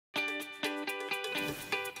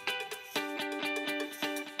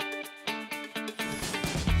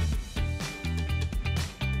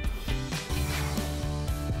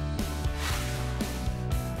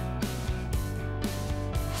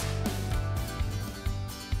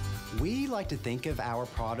We like to think of our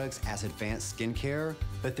products as advanced skincare,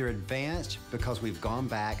 but they're advanced because we've gone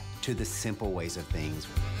back to the simple ways of things.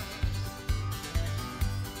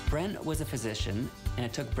 Brent was a physician, and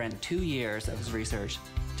it took Brent 2 years of his research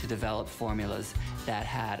to develop formulas that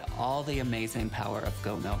had all the amazing power of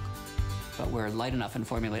goat milk, but were light enough and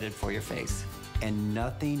formulated for your face. And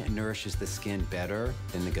nothing nourishes the skin better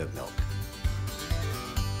than the goat milk.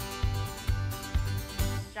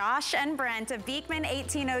 Josh and Brent of Beekman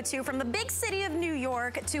 1802, from the big city of New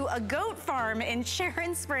York to a goat farm in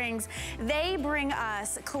Sharon Springs. They bring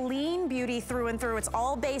us clean beauty through and through. It's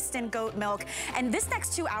all based in goat milk. And this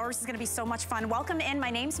next 2 hours is gonna be so much fun. Welcome in, my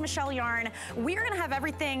name's Michelle Yarn. We're gonna have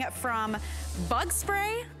everything from bug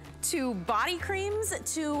spray to body creams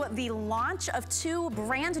to the launch of 2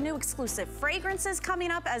 brand new exclusive fragrances coming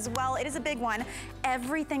up as well. It is a big one.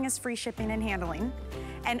 Everything is free shipping and handling.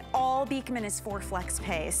 And all Beekman is for flex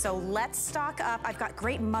pay. So let's stock up. I've got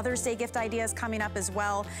great Mother's Day gift ideas coming up as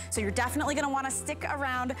well. So you're definitely gonna wanna stick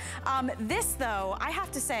around. This though, I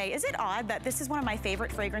have to say, is it odd that this is one of my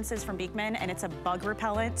favorite fragrances from Beekman and it's a bug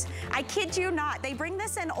repellent? I kid you not. They bring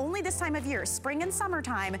this in only this time of year, spring and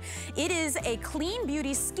summertime. It is a clean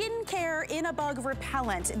beauty skincare in a bug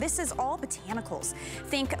repellent. This is all botanicals.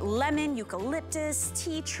 Think lemon, eucalyptus,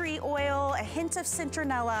 tea tree oil, a hint of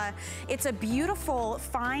citronella. It's a beautiful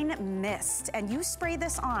fine mist, and you spray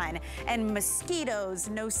this on, and mosquitoes,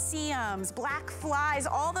 no-see-ums, black flies,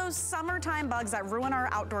 all those summertime bugs that ruin our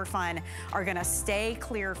outdoor fun are gonna stay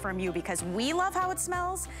clear from you because we love how it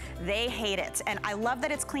smells, they hate it. And I love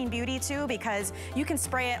that it's clean beauty too because you can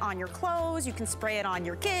spray it on your clothes, you can spray it on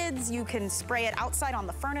your kids, you can spray it outside on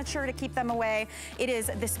the furniture to keep them away. It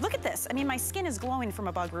is this, look at this. I mean, my skin is glowing from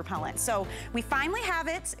a bug repellent. So we finally have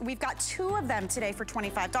it. We've got 2 of them today for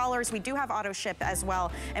 $25. We do have auto ship as well.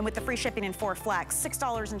 And with the free shipping in 4 flex,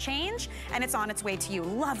 $6 and change, and it's on its way to you.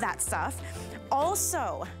 Love that stuff.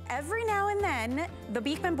 Also, every now and then, the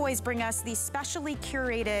Beekman boys bring us these specially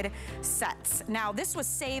curated sets. Now, this was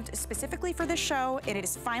saved specifically for this show, and it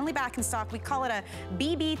is finally back in stock. We call it a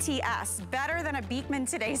BBTS, Better Than a Beekman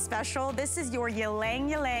Today Special. This is your Ylang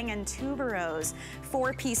Ylang and Tuberose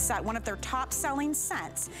 4-piece set, one of their top-selling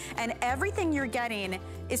scents. And everything you're getting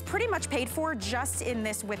is pretty much paid for just in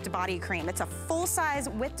this whipped body cream. It's a full-size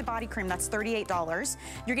whipped body cream, that's $38.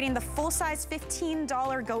 You're getting the full-size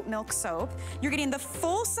 $15 goat milk soap. You're getting the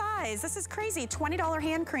full size, this is crazy, $20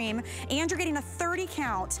 hand cream, and you're getting a 30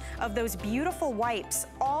 count of those beautiful wipes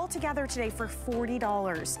all together today for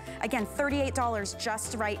 $40. Again, $38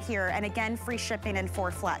 just right here, and again, free shipping in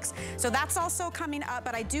 4 flex. So that's also coming up,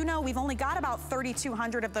 but I do know we've only got about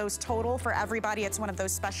 3,200 of those total for everybody. It's one of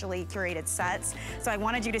those specially curated sets. So I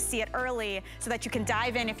wanted you to see it early so that you can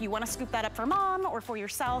dive in if you want to scoop that up for mom or for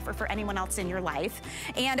yourself or for anyone else in your life.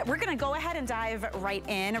 And we're gonna go ahead and dive right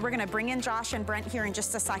in. We're gonna bring in Josh and Brent here in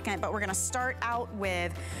just a second, but we're gonna start out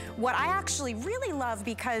with what I actually really love,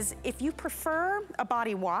 because if you prefer a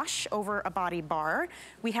body wash over a body bar,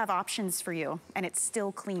 we have options for you, and it's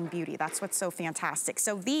still clean beauty. That's what's so fantastic.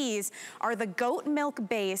 So these are the goat milk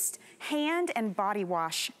based hand and body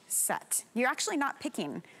wash set. You're actually not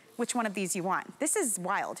picking which one of these you want. This is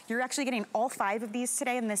wild. You're actually getting all 5 of these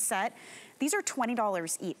today in this set. These are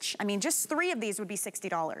 $20 each. I mean, just 3 of these would be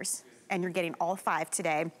 $60, and you're getting all 5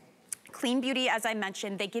 today. Clean beauty, as I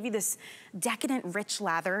mentioned, they give you this decadent, rich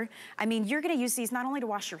lather. I mean, you're gonna use these not only to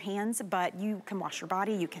wash your hands, but you can wash your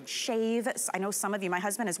body, you can shave. I know some of you, my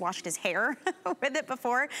husband has washed his hair with it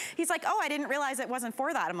before. He's like, oh, I didn't realize it wasn't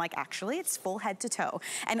for that. I'm like, actually, it's full head to toe.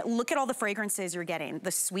 And look at all the fragrances you're getting.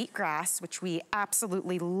 The sweet grass, which we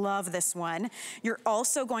absolutely love this one. You're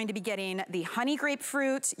also going to be getting the honey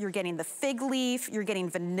grapefruit, you're getting the fig leaf, you're getting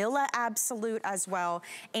vanilla absolute as well,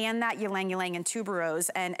 and that ylang ylang and tuberose.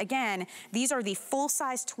 And again, these are the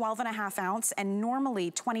full-size 12.5 ounce, and normally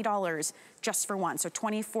 $20 just for one. So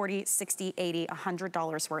 20, 40, 60, 80,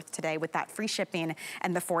 $100 worth today with that free shipping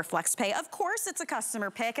and the 4 flex pay. Of course, it's a customer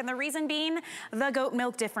pick, and the reason being the goat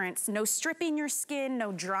milk difference. No stripping your skin,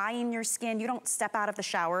 no drying your skin. You don't step out of the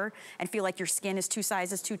shower and feel like your skin is 2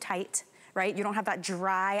 sizes too tight. Right? You don't have that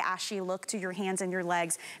dry, ashy look to your hands and your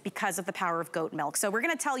legs because of the power of goat milk. So we're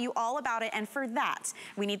gonna tell you all about it, and for that,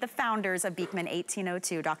 we need the founders of Beekman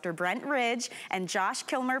 1802, Dr. Brent Ridge and Josh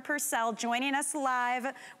Kilmer-Purcell, joining us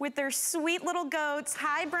live with their sweet little goats.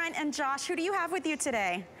 Hi, Brent and Josh. Who do you have with you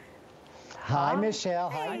today? Hi, Michelle.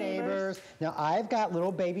 Hi, neighbors. Now, I've got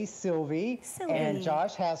little baby Sylvie, and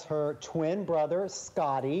Josh has her twin brother,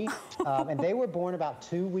 Scotty, and they were born about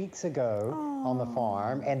 2 weeks ago on the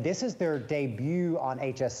farm, and this is their debut on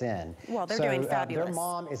HSN. Well, they're doing fabulous.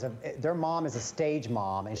 Their mom is a stage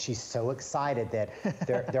mom, and she's so excited that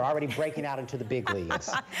they're already breaking out into the big leagues.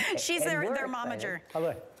 She's their momager. Oh,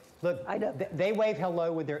 look, they wave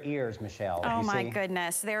hello with their ears, Michelle. Oh my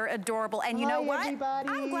goodness, they're adorable. And you know what? Everybody.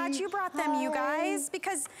 I'm glad you brought them, you guys,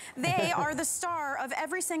 because they are the star of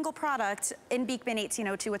every single product in Beekman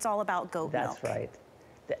 1802. It's all about goat milk. That's right.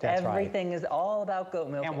 Everything is all about goat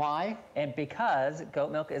milk. And why? And because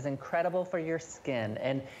goat milk is incredible for your skin.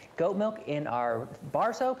 And goat milk in our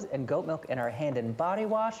bar soaps and goat milk in our hand and body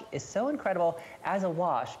wash is so incredible as a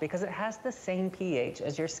wash because it has the same pH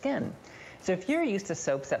as your skin. So if you're used to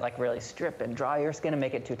soaps that like really strip and dry your skin and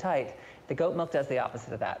make it too tight, the goat milk does the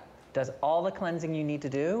opposite of that. Does all the cleansing you need to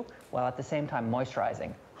do while at the same time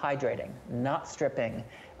moisturizing, hydrating, not stripping,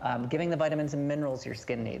 giving the vitamins and minerals your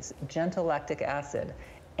skin needs, gentle lactic acid,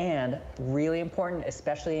 and really important,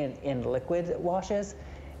 especially in liquid washes,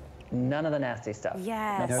 none of the nasty stuff.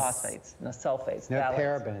 Yes. No phosphates, no sulfates, no phthalates.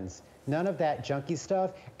 parabens. None of that junky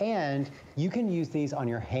stuff, and you can use these on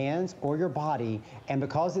your hands or your body, and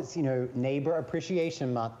because it's, you know, Neighbor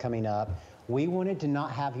Appreciation Month coming up, we wanted to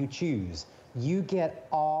not have you choose. You get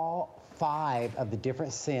all 5 of the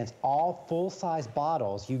different scents, all full-size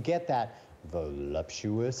bottles. You get that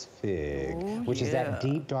voluptuous fig, which is that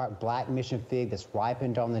deep, dark black mission fig that's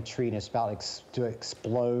ripened on the tree and it's about to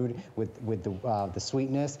explode with the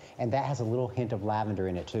sweetness, and that has a little hint of lavender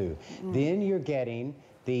in it too. Then you're getting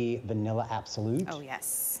the Vanilla Absolute. Oh,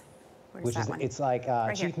 yes. Which is, it's like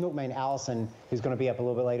Chief Milkmaid Allison, who's going to be up a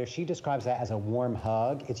little bit later, she describes that as a warm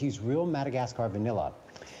hug. It's used real Madagascar vanilla.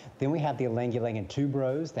 Then we have the Ylang Ylang and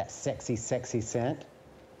Tuberose, that sexy, sexy scent.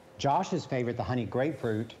 Josh's favorite, the honey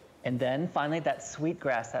grapefruit. And then finally that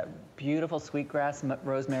sweetgrass, that beautiful sweetgrass,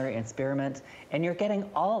 rosemary and spearmint. And you're getting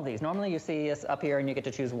all of these. Normally you see us up here and you get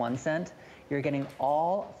to choose one scent. You're getting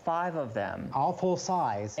all 5 of them. All full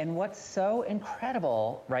size. And what's so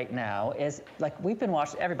incredible right now is, like,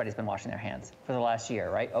 everybody's been washing their hands for the last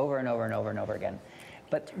year, right? Over and over and over and over again.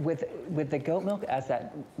 But with the goat milk as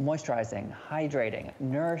that moisturizing, hydrating,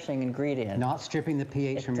 nourishing ingredient. Not stripping the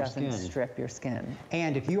pH from your skin. It doesn't strip your skin.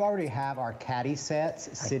 And if you already have our caddy sets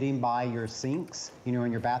sitting by your sinks, you know,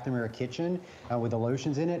 in your bathroom or your kitchen with the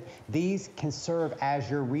lotions in it, these can serve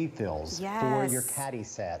as your refills for your caddy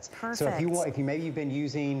sets. Perfect. So if maybe you've been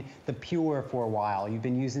using the Pure for a while, you've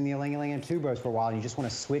been using the Ylang Ylang and Tuberose for a while, and you just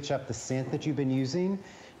want to switch up the scent that you've been using,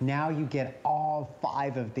 now you get all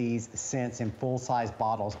 5 of these scents in full-size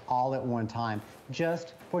bottles all at one time,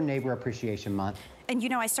 just for Neighbor Appreciation Month. And you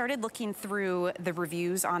know, I started looking through the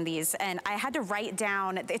reviews on these and I had to write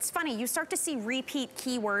down, it's funny, you start to see repeat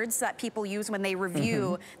keywords that people use when they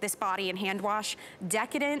review this body and hand wash.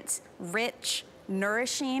 Decadent, rich,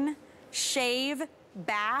 nourishing, shave,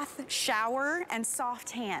 bath, shower, and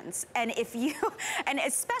soft hands. And and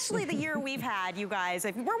especially the year we've had, you guys,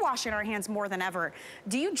 if we're washing our hands more than ever,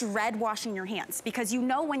 do you dread washing your hands? Because you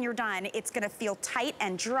know when you're done, it's gonna feel tight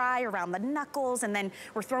and dry around the knuckles, and then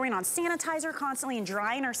we're throwing on sanitizer constantly and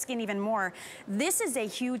drying our skin even more. This is a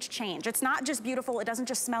huge change. It's not just beautiful, it doesn't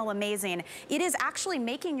just smell amazing. It is actually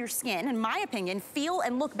making your skin, in my opinion, feel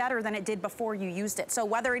and look better than it did before you used it. So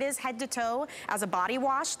whether it is head to toe as a body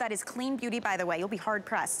wash, that is clean beauty, by the way, you'll be hard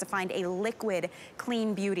pressed to find a liquid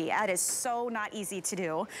clean beauty. That is so not easy to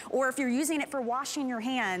do. Or if you're using it for washing your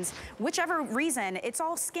hands, whichever reason, it's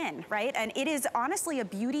all skin, right? And it is honestly a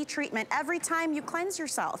beauty treatment every time you cleanse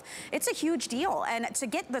yourself. It's a huge deal. And to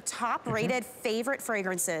get the top rated favorite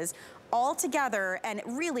fragrances all together, and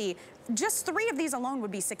really just 3 of these alone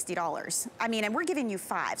would be $60. I mean, and we're giving you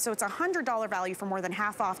 5. So it's a $100 value for more than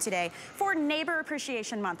half off today for Neighbor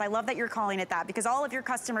Appreciation Month. I love that you're calling it that because all of your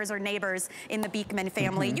customers are neighbors in the Beekman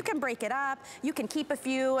family. You can break it up. You can keep a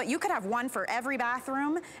few. You could have 1 for every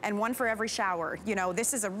bathroom and 1 for every shower. You know,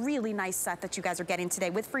 this is a really nice set that you guys are getting today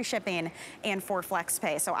with free shipping and for flex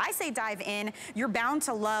pay. So I say dive in. You're bound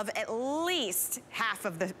to love at least half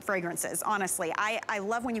of the fragrances, honestly. I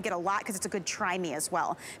love when you get a lot because it's a good try me as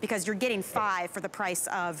well, because you're getting 5 for the price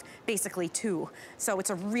of basically 2. So it's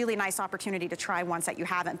a really nice opportunity to try ones that you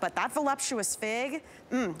haven't. But that voluptuous fig,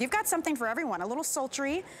 you've got something for everyone. A little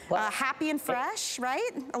sultry, happy and fresh, right?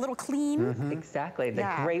 A little clean. Exactly.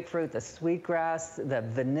 The grapefruit, the sweetgrass, the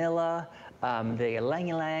vanilla, the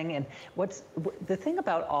ylang-ylang. And the thing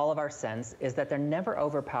about all of our scents is that they're never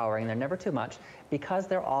overpowering, they're never too much, because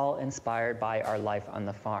they're all inspired by our life on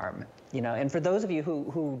the farm. You know, and for those of you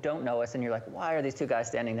who don't know us and you're like, why are these two guys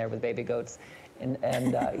standing there with baby goats and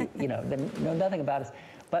you know, they know nothing about us.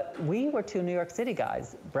 But we were two New York City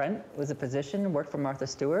guys. Brent was a physician, worked for Martha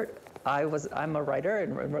Stewart. I'm a writer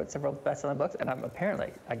and wrote several best-selling books, and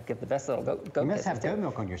I give the best little goat You must kisses have too. goat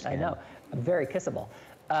milk on your skin. I know, I'm very kissable.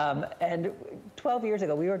 And 12 years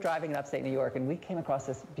ago, we were driving in upstate New York, and we came across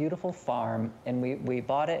this beautiful farm, and we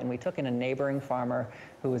bought it, and we took in a neighboring farmer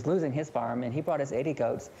who was losing his farm, and he brought us 80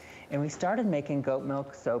 goats, and we started making goat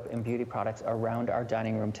milk, soap, and beauty products around our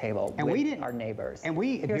dining room table with our neighbors. And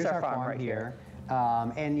here's our farm right here.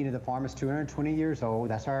 And you know, the farm is 220 years old.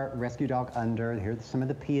 That's our rescue dog Under. Here's some of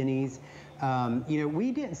the peonies. You know,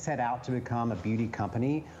 we didn't set out to become a beauty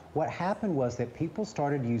company. What happened was that people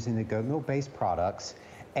started using the goat milk-based products,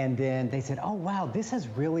 and then they said, oh, wow, this has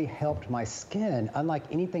really helped my skin, unlike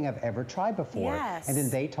anything I've ever tried before. Yes. And then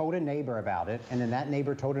they told a neighbor about it, and then that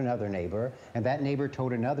neighbor told another neighbor, and that neighbor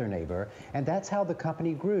told another neighbor, and that's how the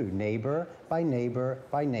company grew, neighbor by neighbor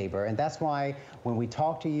by neighbor. And that's why when we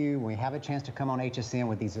talk to you, when we have a chance to come on HSN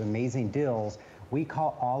with these amazing deals, we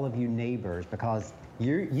call all of you neighbors, because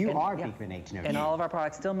you are Beekman 1802. And all of our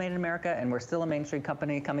products still made in America, and we're still a Main Street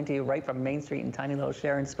company coming to you right from Main Street in tiny little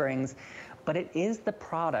Sharon Springs. But it is the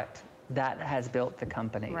product that has built the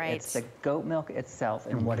company. Right. It's the goat milk itself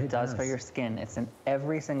and what it does for your skin. It's in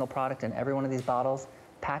every single product in every one of these bottles,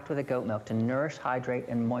 packed with a goat milk to nourish, hydrate,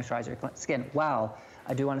 and moisturize your skin. Wow,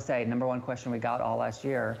 I do want to say, number one question we got all this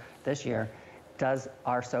year, does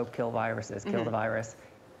our soap kill viruses, kill the virus?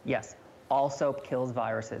 Yes, all soap kills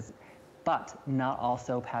viruses. But not all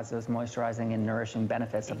soap has those moisturizing and nourishing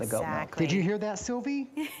benefits of the goat milk. Did you hear that, Sylvie?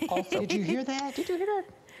 Also, did you hear that? Did you hear that?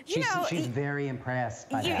 She's very impressed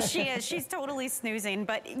by that. She is. She's totally snoozing.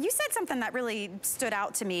 But you said something that really stood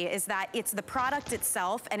out to me, is that it's the product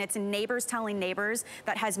itself and it's neighbors telling neighbors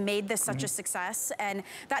that has made this such a success. And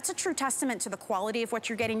that's a true testament to the quality of what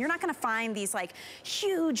you're getting. You're not going to find these like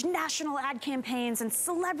huge national ad campaigns and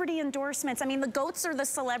celebrity endorsements. I mean, the goats are the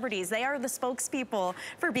celebrities. They are the spokespeople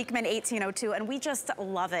for Beekman 1802, and we just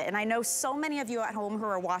love it. And I know so many of you at home who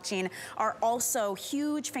are watching are also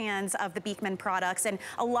huge fans of the Beekman products, and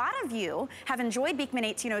a lot of you have enjoyed Beekman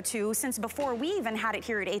 1802 since before we even had it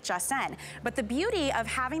here at HSN. But the beauty of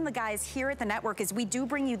having the guys here at the network is we do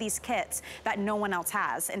bring you these kits that no one else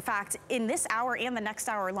has. In fact, in this hour and the next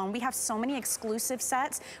hour alone, we have so many exclusive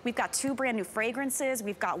sets. We've got 2 brand new fragrances.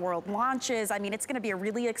 We've got world launches. I mean, it's going to be a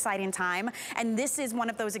really exciting time. And this is one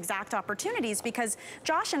of those exact opportunities, because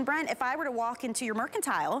Josh and Brent, if I were to walk into your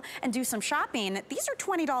Mercantile and do some shopping, these are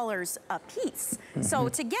 $20 a piece. So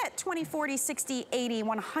to get 20, 40, 60, 80,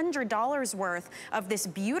 $100 worth of this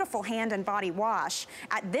beautiful hand and body wash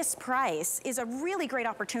at this price is a really great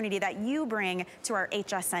opportunity that you bring to our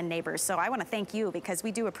HSN neighbors. So I want to thank you, because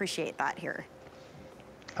we do appreciate that here.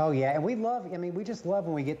 Oh yeah, and we just love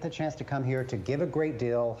when we get the chance to come here to give a great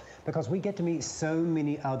deal, because we get to meet so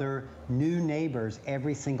many other new neighbors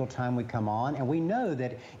every single time we come on. And we know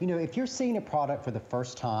that, you know, if you're seeing a product for the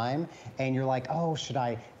first time and you're like, oh, should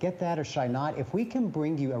I get that or should I not? If we can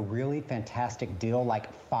bring you a really fantastic deal,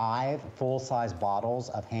 like 5 full-size bottles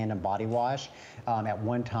of hand and body wash at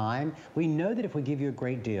one time, we know that if we give you a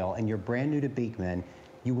great deal and you're brand new to Beekman,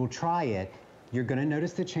 you will try it. You're going to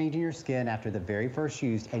notice the change in your skin after the very first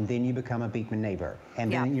use, and then you become a Beekman neighbor. And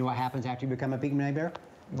then you know what happens after you become a Beekman neighbor?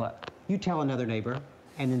 What? You tell another neighbor,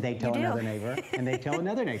 and then they tell another neighbor, and they tell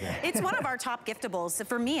another neighbor. It's one of our top giftables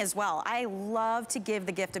for me as well. I love to give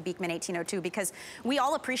the gift of Beekman 1802 because we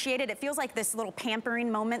all appreciate it. It feels like this little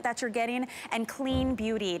pampering moment that you're getting. And clean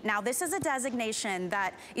beauty. Now, this is a designation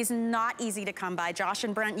that is not easy to come by. Josh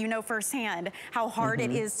and Brent, you know firsthand how hard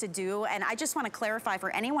it is to do. And I just want to clarify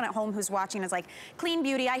for anyone at home who's watching, is like, clean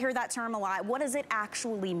beauty, I hear that term a lot. What does it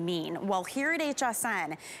actually mean? Well, here at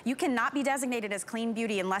HSN, you cannot be designated as clean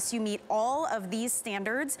beauty unless you meet all of these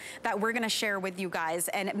standards that we're going to share with you guys,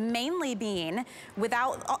 and mainly being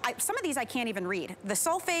without some of these I can't even read. The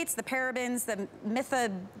sulfates, the parabens,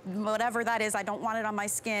 the whatever that is, I don't want it on my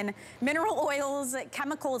skin. Mineral oils,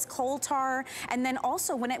 chemicals, coal tar, and then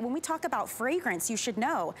also when we talk about fragrance, you should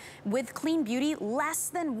know with clean beauty, less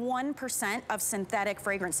than 1% of synthetic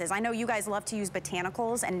fragrances. I know you guys love to use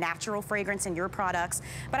botanicals and natural fragrance in your products,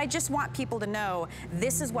 but I just want people to know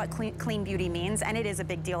this is what clean beauty means, and it is a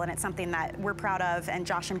big deal, and it's something that we're proud of. And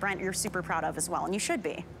Josh and Brent, you're super proud of as well, and you should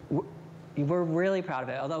be. We're really proud of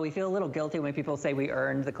it, although we feel a little guilty when people say we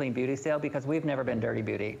earned the clean beauty sale, because we've never been dirty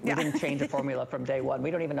beauty. We didn't change the formula from day one. We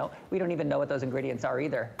don't even know what those ingredients are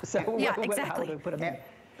either. So exactly. how do we put them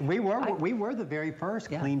in? We were the very first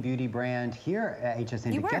clean beauty brand here at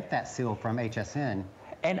HSN to get that seal from HSN.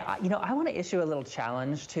 And you know, I want to issue a little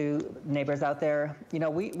challenge to neighbors out there. You know,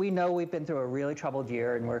 we know we've been through a really troubled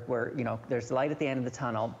year, and we're you know, there's light at the end of the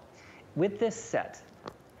tunnel. With this set,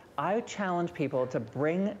 I challenge people to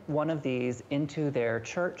bring one of these into their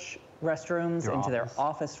church restrooms, into their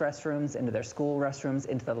office restrooms, into their school restrooms,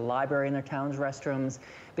 into the library in their town's restrooms,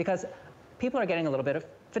 because people are getting a little bit of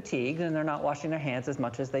fatigue and they're not washing their hands as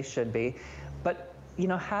much as they should be. But you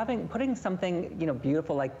know, putting something, you know,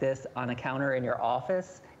 beautiful like this on a counter in your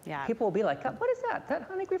office, people will be like, what is that? That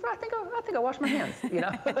honey green? I think I'll wash my hands, you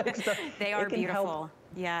know? So they are beautiful.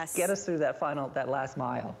 Yes. Get us through that last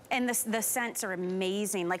mile. And the scents are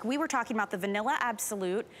amazing. Like we were talking about, the Vanilla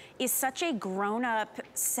Absolute is such a grown-up,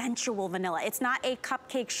 sensual vanilla. It's not a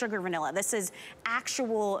cupcake sugar vanilla. This is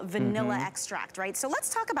actual vanilla extract, right? So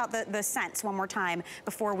let's talk about the scents one more time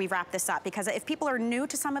before we wrap this up, because if people are new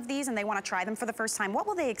to some of these and they want to try them for the first time, what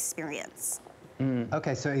will they experience?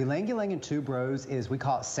 Okay, so Ylang Ylang and Tuberose is, we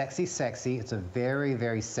call it Sexy Sexy. It's a very,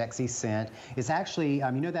 very sexy scent. It's actually,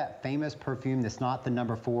 you know that famous perfume that's not the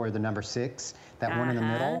number 4 or the number 6, that one in the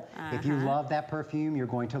middle? If you love that perfume, you're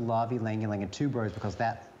going to love Ylang Ylang and Tuberose, because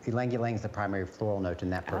that Ylang Ylang is the primary floral note in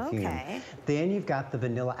that perfume. Then you've got the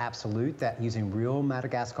Vanilla Absolute, that using real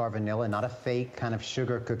Madagascar vanilla, not a fake kind of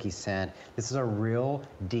sugar cookie scent. This is a real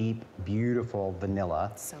deep, beautiful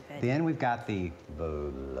vanilla. So good. Then we've got the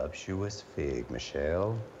Voluptuous Fig,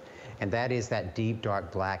 Michelle. And that is that deep,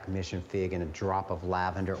 dark black mission fig and a drop of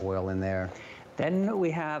lavender oil in there. Then we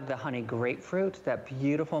have the honey grapefruit, that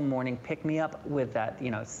beautiful morning pick-me-up with that, you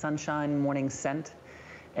know, sunshine morning scent.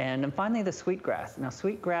 And then finally, the sweetgrass. Now,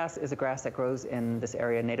 sweetgrass is a grass that grows in this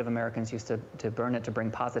area. Native Americans used to burn it to bring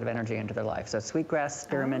positive energy into their life. So sweetgrass,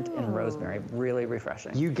 spearmint, and rosemary, really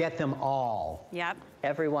refreshing. You get them all. Yep.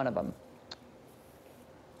 Every one of them.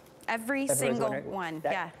 Every single one,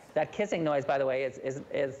 That kissing noise, by the way,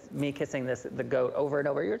 is me kissing the goat over and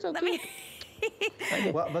over. You're so cute.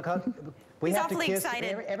 Well, because we have to kiss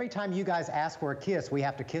excited. Every time you guys ask for a kiss, we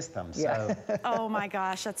have to kiss them. So. Oh my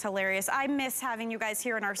gosh, that's hilarious. I miss having you guys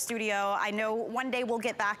here in our studio. I know one day we'll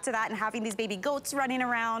get back to that and having these baby goats running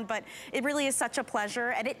around, but it really is such a pleasure,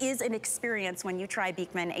 and it is an experience when you try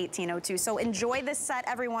Beekman 1802. So enjoy this set,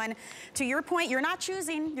 everyone. To your point, you're not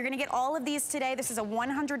choosing. You're gonna get all of these today. This is a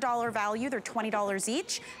 $100 value. They're $20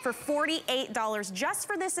 each for $48 just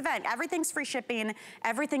for this event. Everything's free shipping.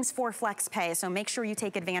 Everything's for flex pay. So make sure you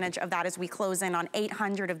take advantage of that as we close in on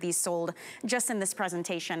 800 of these sold just in this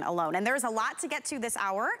presentation alone. And there's a lot to get to this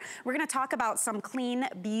hour. We're gonna talk about some clean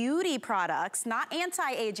beauty products, not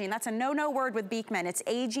anti-aging. That's a no-no word with Beekman. It's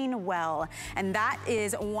aging well. And that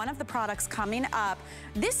is one of the products coming up.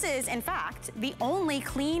 This is, in fact, the only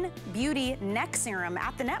clean beauty neck serum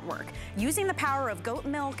at the network. Using the power of goat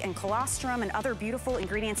milk and colostrum and other beautiful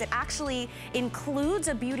ingredients, it actually includes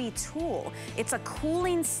a beauty tool. It's a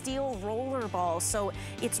cooling steel roller ball, so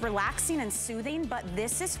it's relaxing and soothing, but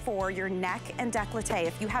this is for your neck and décolleté.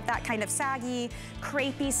 If you have that kind of saggy,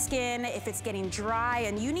 crepey skin, if it's getting dry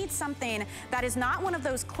and you need something that is not one of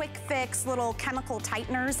those quick fix little chemical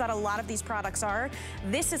tighteners that a lot of these products are,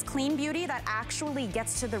 this is clean beauty that actually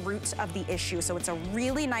gets to the root of the issue. So it's a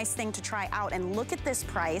really nice thing to try out, and look at this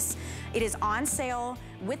price. It is on sale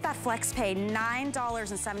with that flex pay,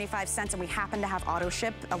 $9.75, and we happen to have auto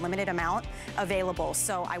ship, a limited amount available.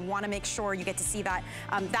 So I want to make sure you get to see that.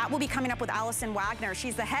 That will be coming up with Allison Wagner.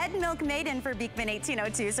 She's the head milk maiden for Beekman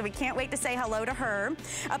 1802, so we can't wait to say hello to her.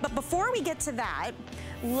 But before we get to that,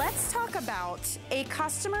 let's talk about a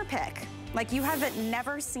customer pick like you have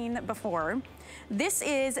never seen before. This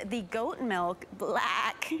is the goat milk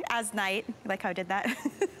black as night. You like how I did that?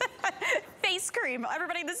 Face cream.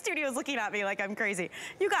 Everybody in the studio is looking at me like I'm crazy.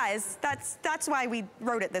 You guys, that's why we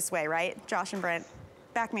wrote it this way, right? Josh and Brent,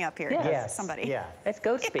 back me up here. Yes. Somebody. Yeah. It's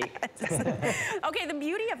goat speak. Okay, the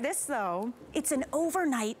beauty of this though, it's an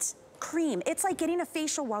overnight cream. It's like getting a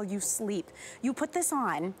facial while you sleep. You put this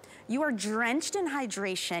on, you are drenched in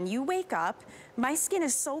hydration, you wake up. My skin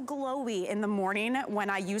is so glowy in the morning when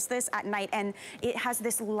I use this at night, and it has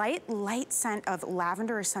this light scent of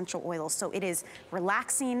lavender essential oil. So it is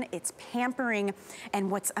relaxing, it's pampering, and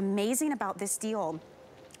what's amazing about this deal,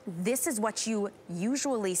 this is what you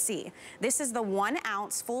usually see. This is the 1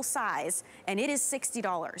 ounce full size, and it is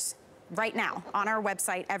 $60 right now on our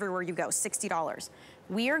website, everywhere you go, $60.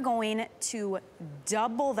 We are going to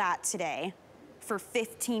double that today for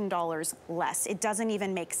 $15 less. It doesn't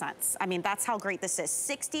even make sense. I mean, that's how great this is.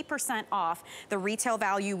 60% off the retail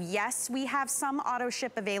value. Yes, we have some auto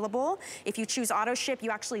ship available. If you choose auto ship,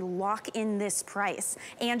 you actually lock in this price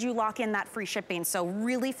and you lock in that free shipping. So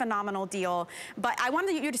really phenomenal deal. But I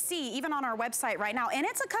wanted you to see, even on our website right now, and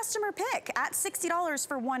it's a customer pick at $60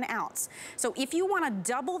 for 1 ounce. So if you want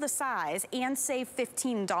to double the size and save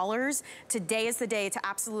 $15, today is the day to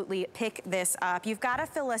absolutely pick this up. You've got to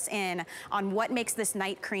fill us in on what makes this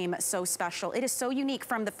night cream so special. It is so unique,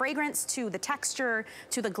 from the fragrance to the texture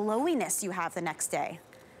to the glowiness you have the next day.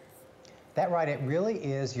 That right, it really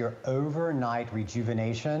is your overnight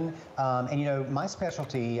rejuvenation. And you know, my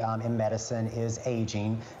specialty in medicine is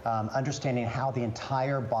aging, understanding how the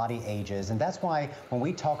entire body ages. And that's why when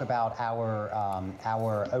we talk about our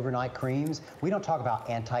overnight creams, we don't talk about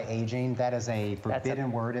anti-aging. That is a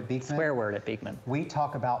forbidden word at Beekman. Swear word at Beekman. We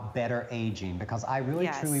talk about better aging, because I really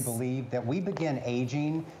truly believe that we begin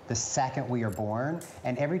aging the second we are born,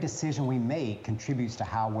 and every decision we make contributes to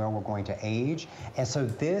how well we're going to age. And so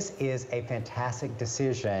this is a fantastic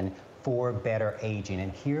decision for better aging,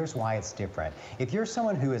 and here's why it's different. If you're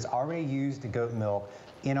someone who has already used the goat milk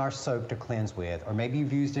in our soap to cleanse with, or maybe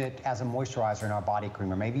you've used it as a moisturizer in our body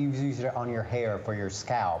cream, or maybe you've used it on your hair for your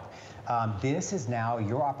scalp, this is now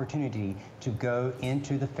your opportunity to go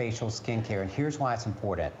into the facial skincare. And here's why it's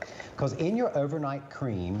important. Because in your overnight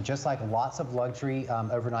cream, just like lots of luxury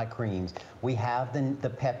overnight creams, we have the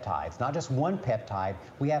peptides. Not just one peptide,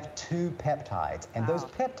 we have 2 peptides. And those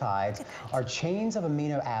peptides are chains of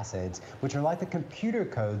amino acids, which are like the computer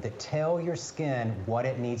code that tell your skin what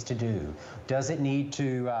it needs to do. Does it need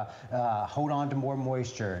to hold on to more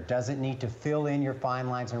moisture? Does it need to fill in your fine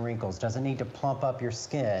lines and wrinkles? Does it need to plump up your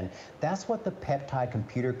skin? That's what the peptide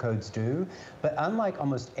computer codes do. But unlike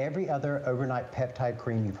almost every other overnight peptide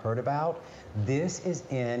cream you've heard about, this is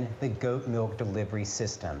in the goat milk delivery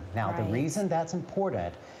system. Now, the reason that's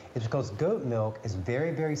important is because goat milk is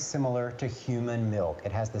very, very similar to human milk.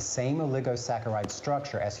 It has the same oligosaccharide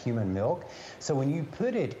structure as human milk. So when you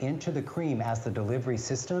put it into the cream as the delivery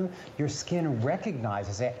system, your skin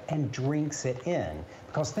recognizes it and drinks it in.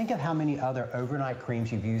 Because think of how many other overnight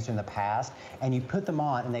creams you've used in the past, and you put them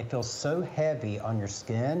on and they feel so heavy on your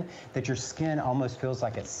skin that your skin almost feels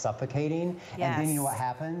like it's suffocating. And then you know what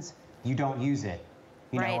happens? You don't use it.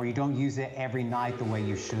 You know, or you don't use it every night the way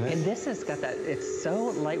you should. And this has got that, it's so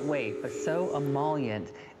lightweight, but so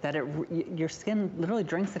emollient that your skin literally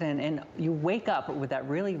drinks it in, and you wake up with that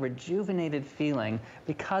really rejuvenated feeling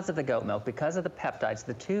because of the goat milk, because of the peptides,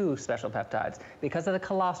 the 2 special peptides, because of the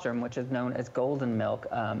colostrum, which is known as golden milk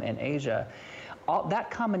in Asia. All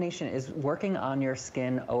that combination is working on your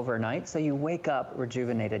skin overnight, so you wake up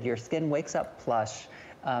rejuvenated. Your skin wakes up plush.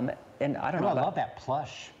 And I don't know. I love that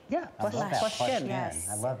plush. Yeah, plush skin. Yes.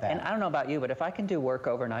 I love that. And I don't know about you, but if I can do work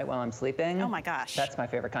overnight while I'm sleeping, oh my gosh, that's my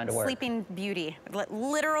favorite kind of work. Sleeping beauty,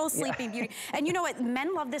 literal sleeping beauty. And you know what?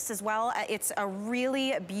 Men love this as well. It's a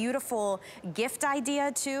really beautiful gift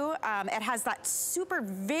idea too. It has that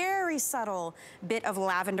very subtle bit of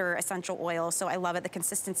lavender essential oil, so I love it. The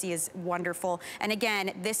consistency is wonderful. And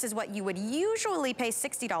again, this is what you would usually pay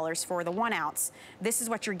 $60 for, the 1 ounce. This is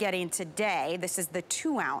what you're getting today. This is the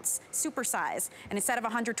 2 ounce super size, and instead of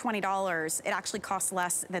 $120, it actually costs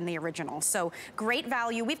less than the original. So great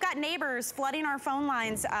value. We've got neighbors flooding our phone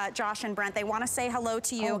lines, Josh and Brent. They want to say hello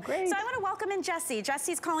to you. Oh, great. So I want to welcome in Jesse.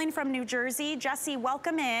 Jesse's calling from New Jersey. Jesse,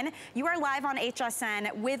 welcome in. You are live on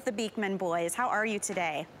HSN with the Beekman boys. How are you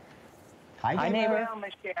today? Hi, neighbor. Hello,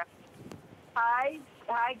 Michelle. Hi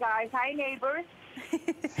guys. Hi, neighbors.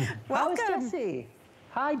 Welcome. How's Jesse?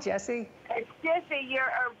 Hi, Jesse. It's Jesse, your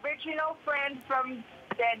original friend from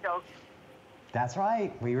Dendels. That's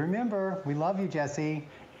right. We remember. We love you, Jesse.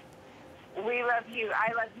 We love you.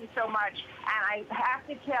 I love you so much. And I have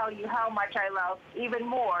to tell you how much I love, even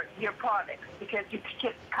more, your products, because you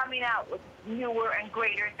keep coming out with newer and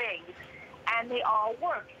greater things, and they all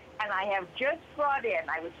work. And I have just brought in,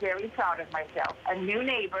 I was very proud of myself, a new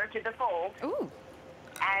neighbor to the fold. Ooh.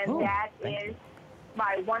 And that is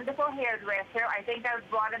my wonderful hairdresser. I think I've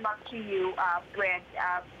brought him up to you, Brent,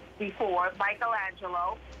 before,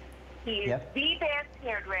 Michelangelo. He is the best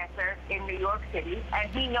hairdresser in New York City, and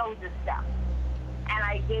he knows his stuff. And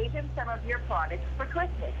I gave him some of your products for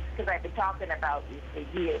Christmas, because I've been talking about you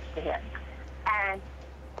for years to him. And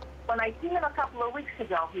when I seen him a couple of weeks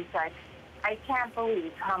ago, he said, I can't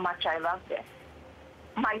believe how much I love this.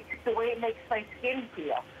 The way it makes my skin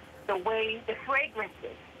feel, the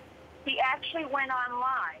fragrances. He actually went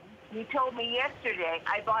online. He told me yesterday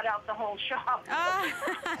I bought out the whole shop.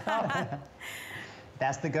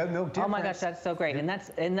 That's the goat milk difference. Oh my gosh, that's so great.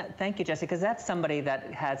 And thank you, Jesse, because that's somebody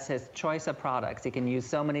that has his choice of products. He can use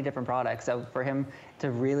so many different products. So for him to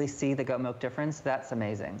really see the goat milk difference, that's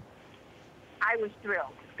amazing. I was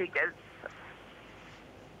thrilled because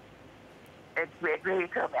it's really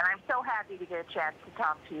cool. And I'm so happy to get a chance to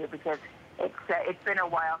talk to you because it's been a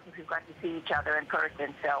while since we've got to see each other in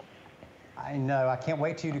person. So. I know. I can't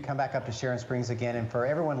wait for you to come back up to Sharon Springs again. And for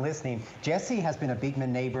everyone listening, Jesse has been a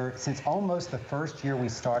Beekman neighbor since almost the first year we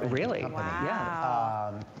started the company.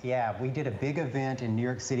 Wow. Yeah, we did a big event in New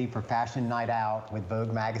York City for Fashion Night Out with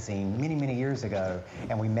Vogue magazine many, many years ago.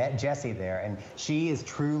 And we met Jessie there. And she is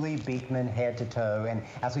truly Beekman head to toe. And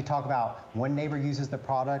as we talk about, one neighbor uses the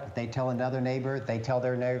product, they tell another neighbor, they tell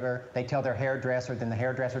their neighbor, they tell their hairdresser, then the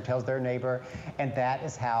hairdresser tells their neighbor. And that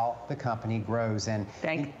is how the company grows. And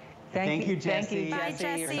Thank you, Jessie. Bye,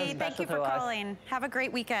 Jessie. Thank you for calling. Have a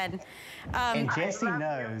great weekend. And Jessie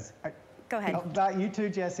knows. Go ahead. About you too,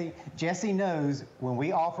 Jessie. Jessie knows when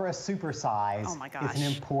we offer a supersize, oh my gosh, it's an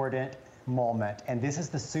important moment. And this is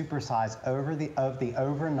the supersize of the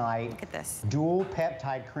overnight Look at this. dual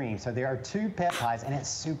peptide cream. So there are 2 peptides and it's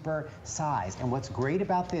super sized. And what's great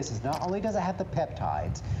about this is not only does it have the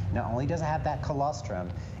peptides, not only does it have that colostrum,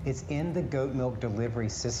 it's in the goat milk delivery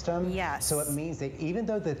system. Yes. So it means that even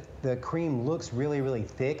though the cream looks really, really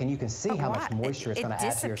thick and you can see how much moisture it's going to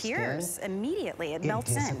add to your skin. It disappears immediately. It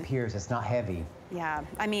melts in. It disappears. It's not heavy. Yeah,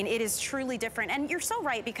 I mean, it is truly different. And you're so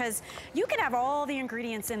right, because you can have all the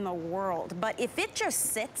ingredients in the world, but if it just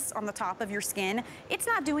sits on the top of your skin, it's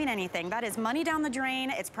not doing anything. That is money down the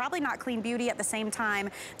drain. It's probably not clean beauty at the same time.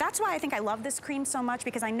 That's why I think I love this cream so much,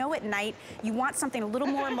 because I know at night you want something a little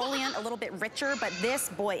more emollient, a little bit richer, but this,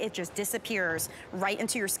 boy, it just disappears right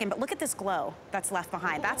into your skin. But look at this glow that's left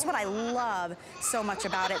behind. That's what I love so much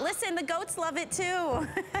about it. Listen, the goats love it too.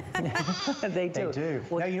 They do. They do.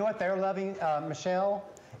 Now, you know what they're loving, Michelle,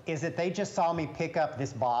 is that they just saw me pick up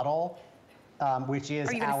this bottle, which is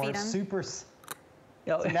our super.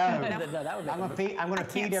 No, I'm going to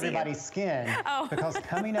feed everybody's skin because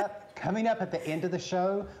coming up at the end of the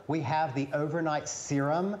show, we have the overnight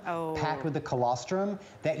serum packed with the colostrum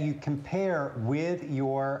that you compare with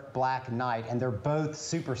your Black Night, and they're both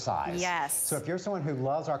supersized. Yes. So if you're someone who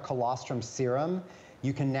loves our colostrum serum,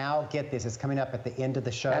 you can now get this. It's coming up at the end of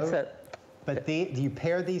the show. That's it. But you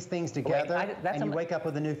pair these things together, and you wake up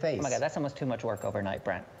with a new face. Oh my God, that's almost too much work overnight,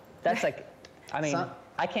 Brent. That's like, I mean,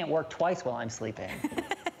 I can't work twice while I'm sleeping.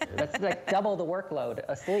 That's like double the workload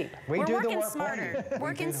asleep. We're working smarter.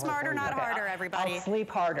 Working smarter, not harder, everybody. I'll sleep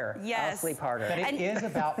harder. Yes. I'll sleep harder. But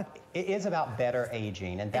it is about better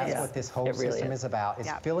aging, and that's what this whole system is about.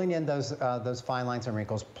 It's filling in those fine lines and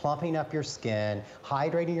wrinkles, plumping up your skin,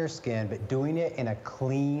 hydrating your skin, but doing it in a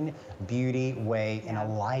clean beauty way, in a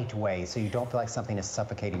light way, so you don't feel like something is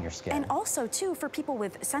suffocating your skin. And also, too, for people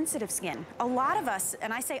with sensitive skin, a lot of us,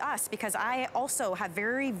 and I say us because I also have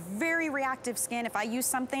very, very reactive skin. If I use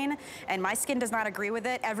something and my skin does not agree with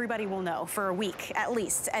it, everybody will know for a week at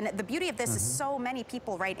least. And the beauty of this is so many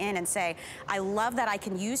people write in and say, I love that I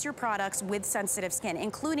can use your products with sensitive skin,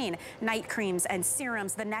 including night creams and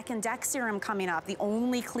serums, the neck and deck serum coming up, the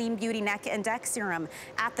only clean beauty neck and deck serum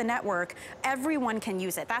at the network. Everyone can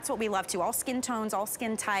use it. That's what we love to. All skin tones, all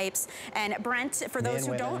skin types. And Brent, for those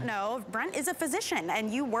who don't know, Brent is a physician,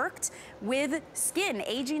 and you worked with skin,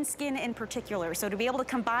 aging skin in particular. So to be able to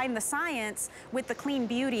combine the science with the clean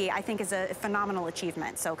beauty, I think is a phenomenal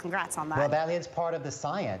achievement. So congrats on that. Well, that is part of the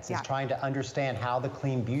science, is trying to understand how the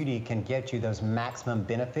clean beauty can get you those maximum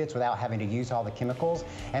benefits without having to use all the chemicals.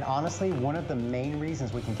 And honestly, one of the main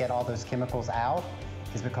reasons we can get all those chemicals out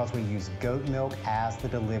is because we use goat milk as the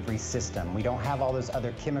delivery system. We don't have all those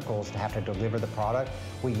other chemicals to have to deliver the product.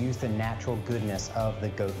 We use the natural goodness of the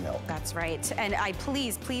goat milk. That's right. And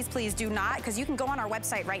please, please, please do not, because you can go on our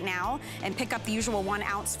website right now and pick up the usual 1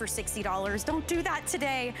 ounce for $60. Don't do that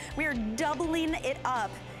today. We are doubling it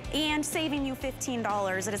up and saving you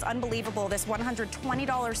 $15. It is unbelievable, this $120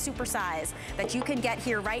 supersize that you can get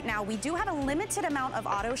here right now. We do have a limited amount of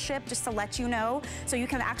auto ship, just to let you know, so you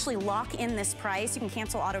can actually lock in this price. You can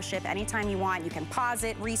cancel auto ship anytime you want. You can pause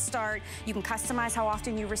it, restart, you can customize how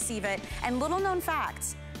often you receive it. And little known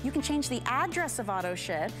facts, you can change the address of auto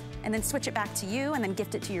ship and then switch it back to you, and then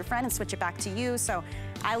gift it to your friend and switch it back to you. So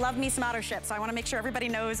I love me some auto ship, so I want to make sure everybody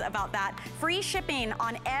knows about that. Free shipping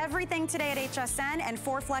on everything today at HSN, and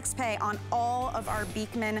 4 Flex Pay on all of our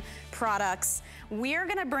Beekman products. We're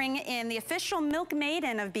going to bring in the official milk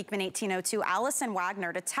maiden of Beekman 1802, Allison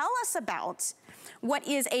Wagner, to tell us about what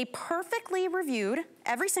is a perfectly reviewed,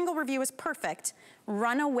 every single review is perfect,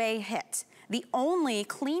 runaway hit. The only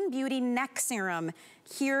clean beauty neck serum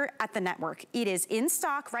here at the network. It is in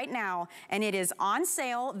stock right now and it is on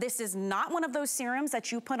sale. This is not one of those serums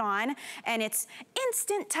that you put on and it's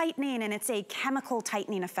instant tightening and it's a chemical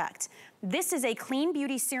tightening effect. This is a clean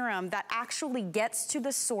beauty serum that actually gets to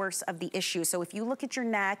the source of the issue. So if you look at your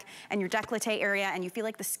neck and your décolleté area and you feel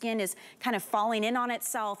like the skin is kind of falling in on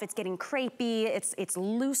itself, it's getting crepey, it's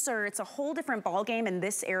looser, it's a whole different ballgame in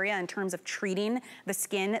this area in terms of treating the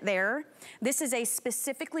skin there. This is a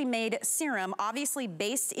specifically made serum, obviously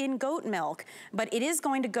based in goat milk, but it is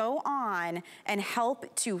going to go on and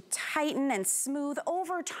help to tighten and smooth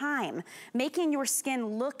over time, making your skin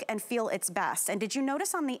look and feel its best. And did you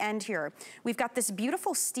notice on the end here, we've got this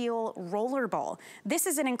beautiful steel roller ball. This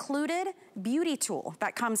is an included beauty tool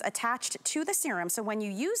that comes attached to the serum. So when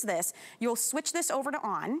you use this, you'll switch this over to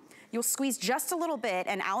on, you'll squeeze just a little bit,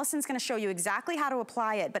 and Allison's gonna show you exactly how to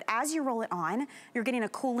apply it. But as you roll it on, you're getting a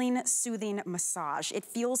cooling, soothing massage. It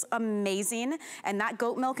feels amazing, and that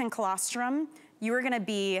goat milk and colostrum, you are gonna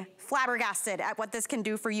be flabbergasted at what this can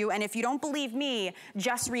do for you. And if you don't believe me,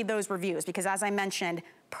 just read those reviews, because as I mentioned,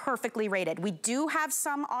 perfectly rated. We do have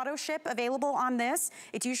some auto ship available on this.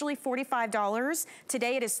 It's usually $45.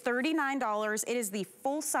 Today it is $39. It is the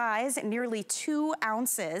full size, nearly 2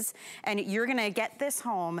 ounces, and you're gonna get this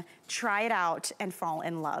home, try it out, and fall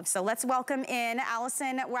in love. So let's welcome in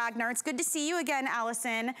Allison Wagner. It's good to see you again,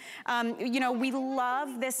 Allison. You know, we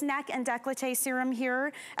love this neck and décolleté serum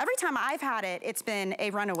here. Every time I've had it, it's been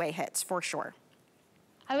a runaway hit for sure.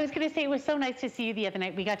 I was going to say, it was so nice to see you the other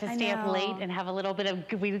night. We got to stay up late and have a little bit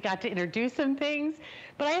of, we got to introduce some things.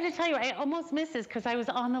 But I had to tell you, I almost missed this because I was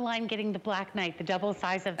on the line getting the Black Knight, the double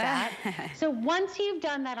size of that. So once you've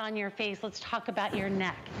done that on your face, let's talk about your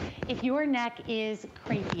neck. If your neck is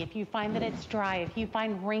crepey, if you find that it's dry, if you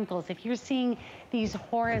find wrinkles, if you're seeing these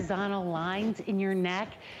horizontal lines in your neck,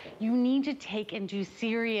 you need to take and do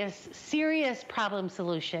serious problem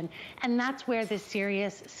solution. And that's where this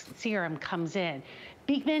serious serum comes in.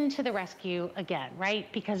 Beekman to the rescue again,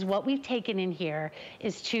 right? Because what we've taken in here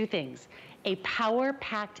is 2 things. A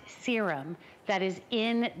power-packed serum that is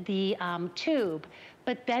in the tube,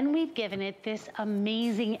 but then we've given it this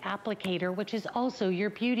amazing applicator, which is also your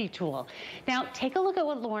beauty tool. Now, take a look at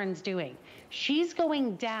what Lauren's doing. She's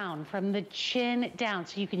going down from the chin down,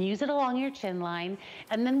 so you can use it along your chin line,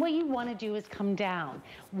 and then what you want to do is come down.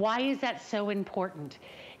 Why is that so important?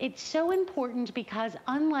 It's so important because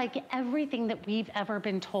unlike everything that we've ever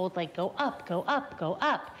been told, like go up, go up, go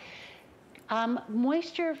up,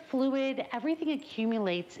 moisture, fluid, everything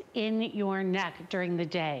accumulates in your neck during the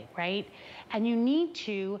day, right? And you need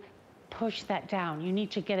to push that down. You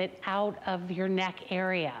need to get it out of your neck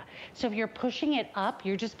area. So if you're pushing it up,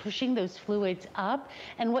 you're just pushing those fluids up.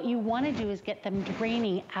 And what you want to do is get them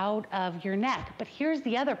draining out of your neck. But here's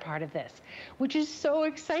the other part of this, which is so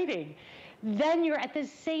exciting. Then you're at the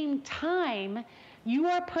same time, you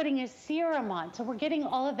are putting a serum on. So we're getting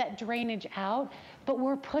all of that drainage out, but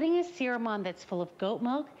we're putting a serum on that's full of goat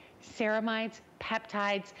milk, ceramides,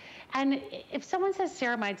 peptides. And if someone says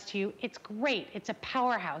ceramides to you, it's great. It's a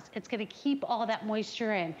powerhouse. It's going to keep all that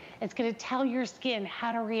moisture in. It's going to tell your skin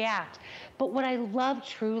how to react. But what I love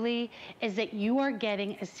truly is that you are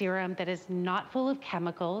getting a serum that is not full of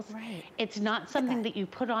chemicals. Right. It's not something that you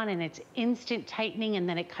put on and it's instant tightening and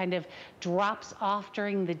then it kind of drops off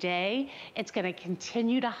during the day. It's going to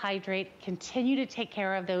continue to hydrate, continue to take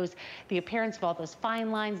care of the appearance of all those fine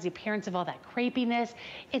lines, the appearance of all that crepiness.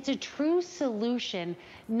 It's a true solution,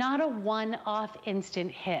 not a one-off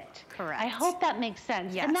instant hit. Correct. I hope that makes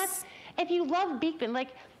sense. Yes. And that's, if you love Beekman, like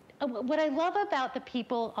what I love about the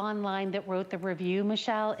people online that wrote the review,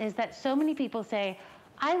 Michelle, is that so many people say,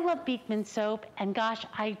 I love Beekman soap, and gosh,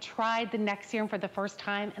 I tried the neck serum for the first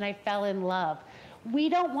time and I fell in love. We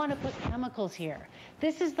don't want to put chemicals here.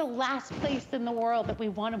 This is the last place in the world that we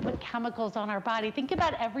want to put chemicals on our body. Think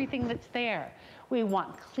about everything that's there. We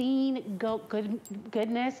want clean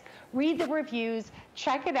goodness. Read the reviews,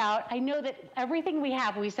 check it out. I know that everything we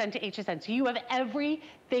have, we send to HSN. So you have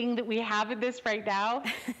everything that we have in this right now.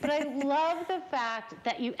 But I love the fact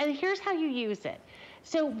that and here's how you use it.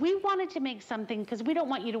 So we wanted to make something, because we don't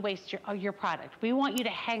want you to waste your product. We want you to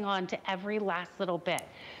hang on to every last little bit.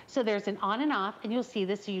 So there's an on and off, and you'll see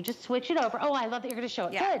this. So you just switch it over. Oh, I love that you're going to show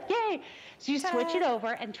it. Yeah. Good, yay. So you switch it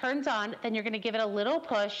over and turns on. Then you're going to give it a little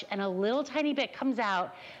push, and a little tiny bit comes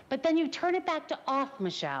out. But then you turn it back to off,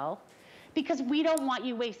 Michelle, because we don't want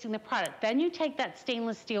you wasting the product. Then you take that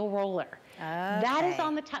stainless steel roller. Okay. That is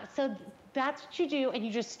on the top. So that's what you do, and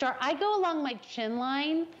you just start. I go along my chin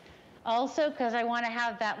line also because I want to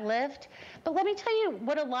have that lift. But let me tell you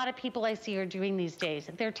what a lot of people I see are doing these days.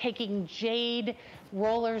 They're taking jade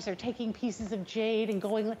rollers, they're taking pieces of jade and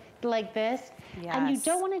going like this. Yes. And you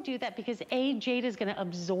don't want to do that because A, jade is going to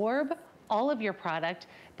absorb all of your product,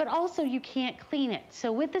 but also you can't clean it.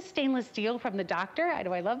 So with the stainless steel from the doctor,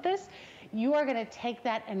 I love this, you are gonna take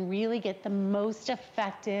that and really get the most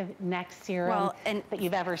effective neck serum that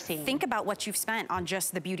you've ever seen. Think about what you've spent on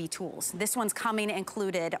just the beauty tools. This one's coming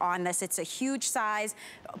included on this. It's a huge size,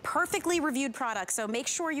 perfectly reviewed product. So make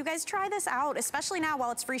sure you guys try this out, especially now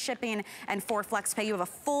while it's free shipping and for FlexPay. You have a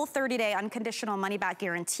full 30-day unconditional money-back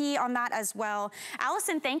guarantee on that as well.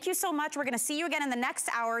 Allison, thank you so much. We're gonna see you again in the next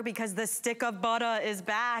hour because the stick of butter is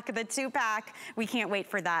back, the 2-pack. We can't wait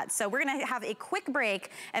for that. So we're gonna have a quick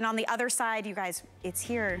break, and on the other side, you guys, it's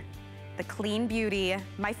here. The Clean Beauty,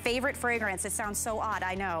 my favorite fragrance. It sounds so odd,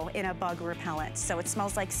 I know, in a bug repellent. So it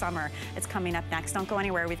smells like summer. It's coming up next. Don't go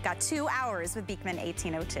anywhere. We've got 2 hours with Beekman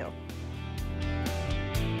 1802.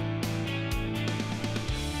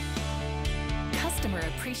 Customer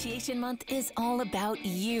Appreciation Month is all about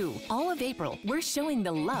you. All of April, we're showing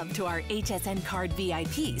the love to our HSN card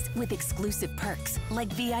VIPs with exclusive perks like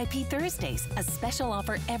VIP Thursdays, a special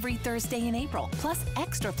offer every Thursday in April, plus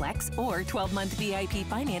Extra Flex or 12-month VIP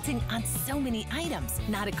financing on so many items.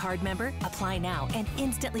 Not a card member? Apply now and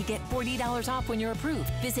instantly get $40 off when you're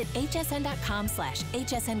approved. Visit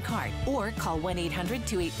hsn.com/HSN card or call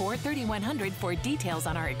 1-800-284-3100 for details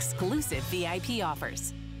on our exclusive VIP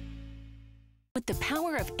offers. With the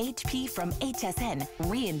power of HP from HSN,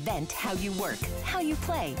 reinvent how you work, how you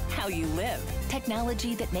play, how you live.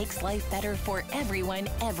 Technology that makes life better for everyone,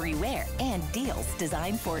 everywhere, and deals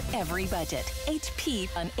designed for every budget. HP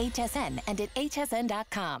on HSN and at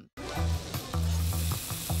hsn.com.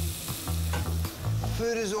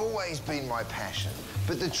 Food has always been my passion,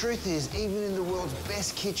 but the truth is, even in the world's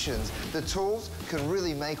best kitchens, the tools can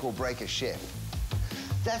really make or break a chef.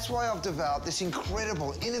 That's why I've developed this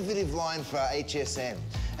incredible, innovative line for HSN.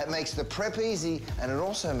 It makes the prep easy, and it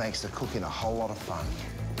also makes the cooking a whole lot of fun.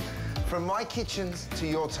 From my kitchens to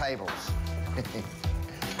your tables.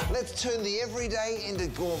 Let's turn the everyday into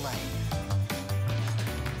gourmet.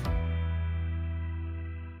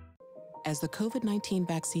 As the COVID-19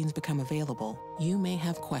 vaccines become available, you may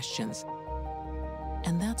have questions.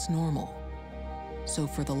 And that's normal. So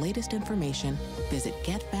for the latest information, visit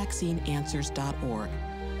getvaccineanswers.org.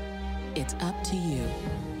 It's up to you.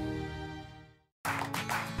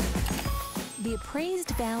 The appraised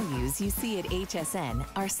values you see at HSN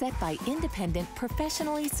are set by independent,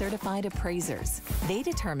 professionally certified appraisers. They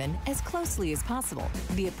determine, as closely as possible,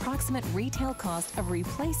 the approximate retail cost of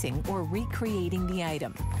replacing or recreating the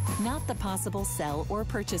item, not the possible sell or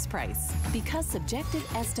purchase price. Because subjective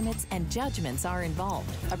estimates and judgments are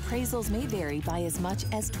involved, appraisals may vary by as much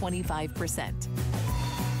as 25%.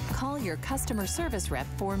 Call your customer service rep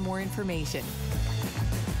for more information.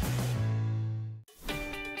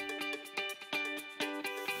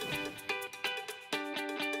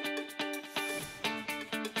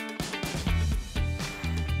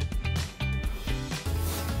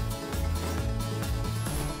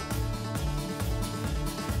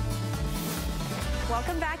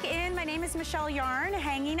 Welcome back in. My name is Michelle Yarn,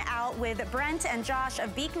 hanging out with Brent and Josh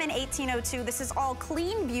of Beekman 1802. This is all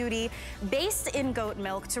clean beauty based in goat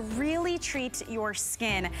milk to really treat your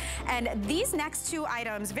skin. And these next 2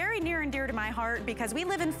 items, very near and dear to my heart because we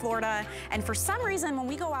live in Florida, and for some reason when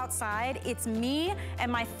we go outside, it's me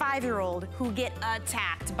and my 5-year-old who get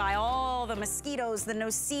attacked by all the mosquitoes, the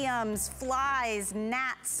no-see-ums, flies,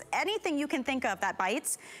 gnats, anything you can think of that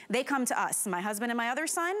bites, they come to us. My husband and my other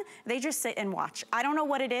son, they just sit and watch. I don't know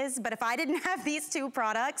what it is, but if I didn't have these 2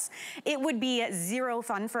 products, it would be zero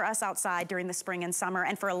fun for us outside during the spring and summer,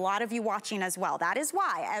 and for a lot of you watching as well. That is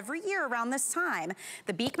why every year around this time,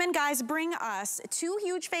 the Beekman guys bring us 2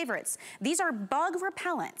 huge favorites. These are bug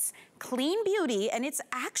repellents, Clean Beauty, and it's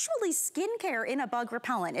actually skincare in a bug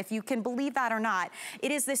repellent, if you can believe that or not.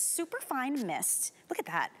 It is this super fine mist. Look at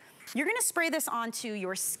that. You're gonna spray this onto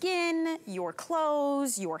your skin, your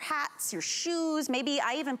clothes, your hats, your shoes. Maybe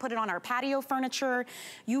I even put it on our patio furniture.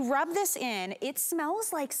 You rub this in, it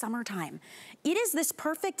smells like summertime. It is this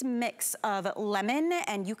perfect mix of lemon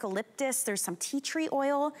and eucalyptus. There's some tea tree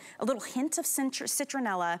oil, a little hint of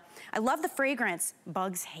citronella. I love the fragrance.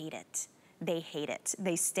 Bugs hate it. They hate it.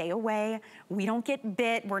 They stay away. We don't get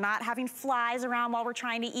bit. We're not having flies around while we're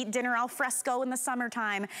trying to eat dinner al fresco in the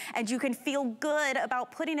summertime. And you can feel good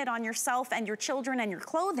about putting it on yourself and your children and your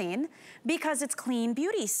clothing because it's clean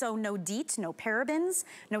beauty. So no DEET, no parabens,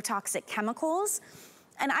 no toxic chemicals.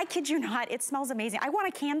 And I kid you not, it smells amazing. I want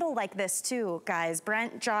a candle like this too, guys.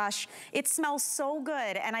 Brent, Josh, it smells so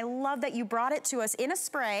good. And I love that you brought it to us in a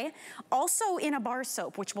spray, also in a bar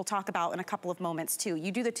soap, which we'll talk about in a couple of moments too.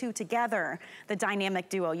 You do the two together, the dynamic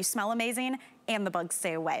duo. You smell amazing and the bugs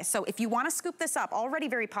stay away. So if you want to scoop this up, already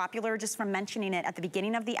very popular just from mentioning it at the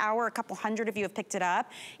beginning of the hour, a couple hundred of you have picked it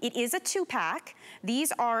up. It is a 2-pack.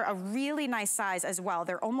 These are a really nice size as well.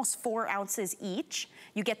 They're almost 4 ounces each.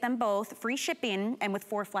 You get them both, free shipping and with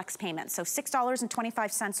 4 flex payments. So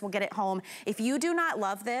 $6.25 will get it home. If you do not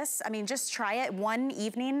love this, I mean, just try it one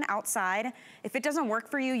evening outside. If it doesn't work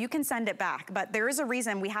for you, you can send it back. But there is a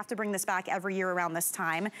reason we have to bring this back every year around this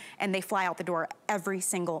time, and they fly out the door every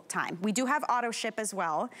single time. We do have auto ship as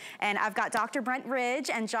well. And I've got Dr. Brent Ridge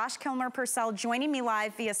and Josh Kilmer-Purcell joining me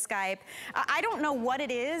live via Skype. I don't know what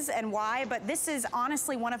it is and why, but this is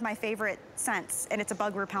honestly one of my favorite scents, and it's a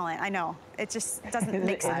bug repellent. I know. It just doesn't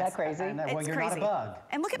make sense. Isn't that crazy? Well, you're not a bug.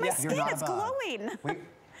 And look at my skin, it's glowing.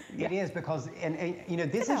 It is because, and you know,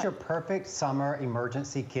 this is your perfect summer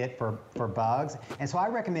emergency kit for bugs. And so I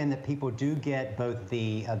recommend that people do get both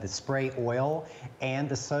the spray oil and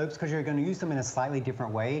the soaps, because you're going to use them in a slightly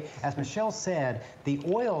different way. As Michelle said, the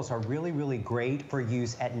oils are really, really great for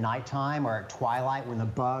use at nighttime or at twilight when the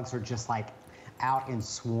bugs are just like out in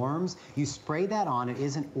swarms. You spray that on. It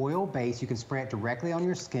isn't oil-based. You can spray it directly on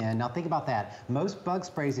your skin. Now think about that. Most bug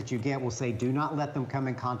sprays that you get will say, do not let them come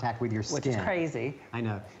in contact with your skin. Which is crazy. I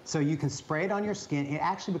know. So you can spray it on your skin. It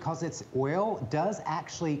actually, because it's oil, does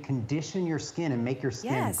actually condition your skin and make your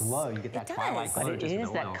skin glow. You get that twilight glow. But it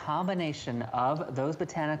is that combination of those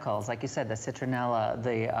botanicals, like you said, the citronella,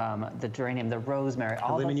 the geranium, the rosemary,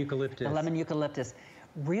 all the lemon eucalyptus,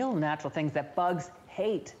 real natural things that bugs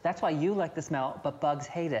hate. That's why you like the smell, but bugs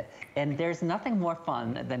hate it. And there's nothing more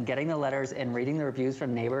fun than getting the letters and reading the reviews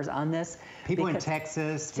from neighbors on this. People in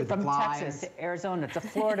Texas with from flies. Texas to Arizona to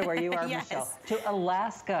Florida, where you are, Michelle, to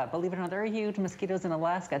Alaska. Believe it or not, there are huge mosquitoes in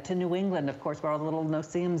Alaska. To New England, of course, where all the little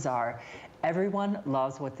no-see-ums are. Everyone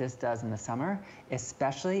loves what this does in the summer,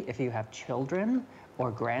 especially if you have children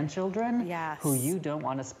or grandchildren who you don't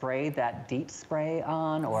want to spray that deep spray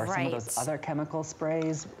on, or some of those other chemical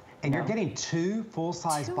sprays. And you're getting 2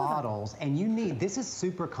 full-size bottles, and you need, this is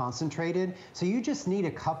super concentrated, so you just need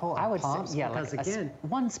a couple of pumps. Say, because like again,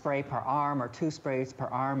 1 spray per arm or 2 sprays per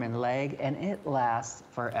arm and leg, and it lasts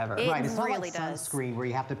forever. It's not like sunscreen where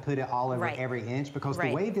you have to put it all over every inch, because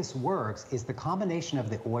the way this works is the combination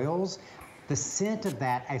of the oils. The scent of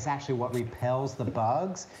that is actually what repels the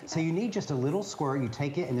bugs. So you need just a little squirt. You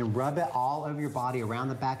take it and then rub it all over your body, around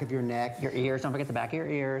the back of your neck. Your ears, don't forget the back of your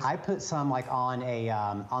ears. I put some like on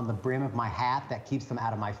the brim of my hat that keeps them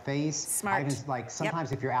out of my face. Smart. I even, like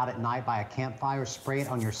sometimes if you're out at night by a campfire, spray it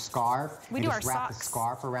on your scarf. We do just our wrap the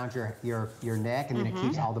scarf around your neck, and then it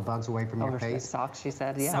keeps all the bugs away from your face. Socks, she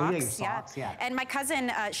said, Socks, And my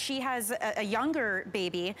cousin, she has a younger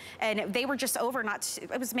baby, and they were just over,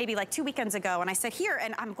 it was maybe like 2 weekends ago, and I said, here,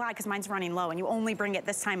 and I'm glad because mine's running low, and you only bring it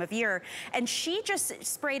this time of year. And she just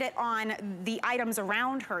sprayed it on the items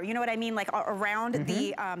around her, you know what I mean? Like around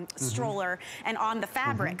the stroller and on the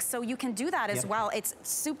fabric. So you can do that as well. It's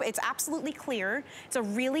absolutely clear. It's a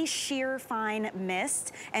really sheer fine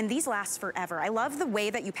mist, and these last forever. I love the way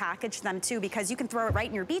that you package them too, because you can throw it right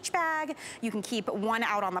in your beach bag. You can keep one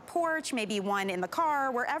out on the porch, maybe one in the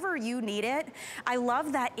car, wherever you need it. I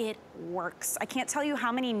love that it works. I can't tell you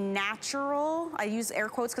how many natural, I use air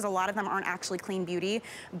quotes because a lot of them aren't actually clean beauty,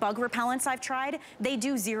 bug repellents I've tried, they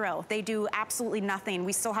do 0. They do absolutely nothing.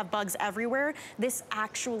 We still have bugs everywhere. This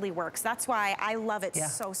actually works. That's why I love it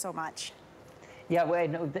so much. Yeah,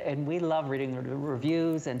 and we love reading the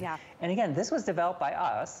reviews. And again, this was developed by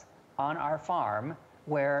us on our farm,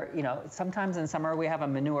 where, you know, sometimes in summer we have a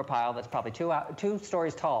manure pile that's probably 2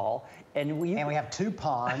 stories tall, and we have 2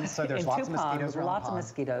 ponds, so there's lots of mosquitoes around lots of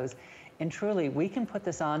mosquitoes. And truly, we can put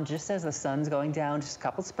this on just as the sun's going down, just a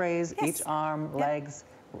couple sprays, each arm, legs,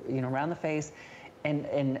 you know, around the face,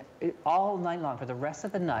 and all night long for the rest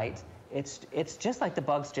of the night. It's just like the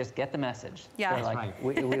bugs just get the message. Yeah. They're like,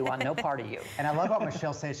 we want no part of you. And I love what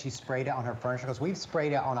Michelle said. She sprayed it on her furniture, because we've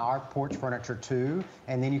sprayed it on our porch furniture too.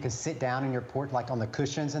 And then you can sit down in your porch, like on the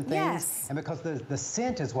cushions and things. Yes. And because the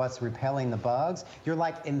scent is what's repelling the bugs, you're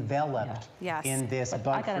like enveloped in this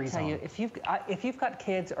bug-free zone. I gotta tell you, if you've got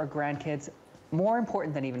kids or grandkids, more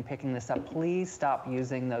important than even picking this up, please stop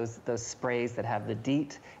using those sprays that have the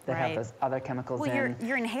DEET, that have those other chemicals in. Well,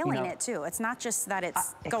 you're inhaling it too. It's not just that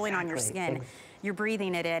it's going on your skin. you're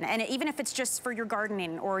breathing it in. And even if it's just for your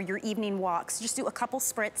gardening or your evening walks, just do a couple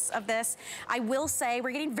spritz of this. I will say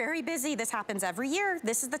we're getting very busy. This happens every year.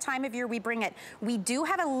 This is the time of year we bring it. We do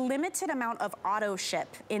have a limited amount of auto ship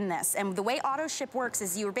in this. And the way auto ship works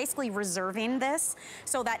is you're basically reserving this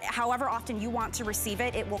so that however often you want to receive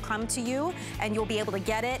it, it will come to you and you'll be able to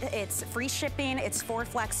get it. It's free shipping. It's for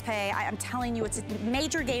FlexPay. I'm telling you, it's a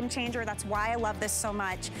major game changer. That's why I love this so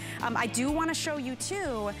much. I do want to show you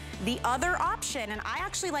too the other option, and I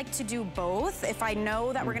actually like to do both if I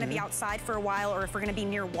know that we're going to be outside for a while or if we're going to be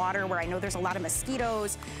near water where I know there's a lot of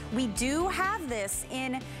mosquitoes. We do have this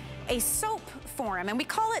in a soap form, and we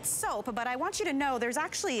call it soap, but I want you to know there's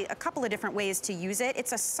actually a couple of different ways to use it.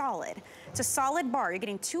 It's a solid bar. You're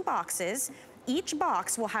getting 2 boxes. Each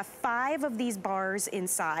box will have 5 of these bars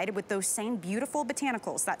inside with those same beautiful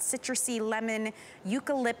botanicals, that citrusy lemon,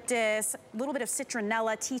 eucalyptus, a little bit of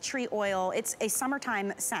citronella, tea tree oil. It's a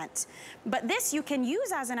summertime scent. But this you can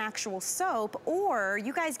use as an actual soap, or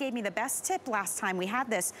you guys gave me the best tip last time we had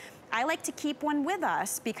this. I like to keep one with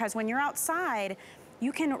us because when you're outside,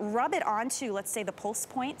 you can rub it onto, let's say, the pulse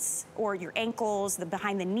points or your ankles,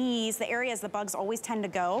 behind the knees, the areas the bugs always tend to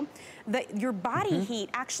go. Your body heat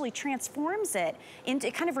actually transforms it into,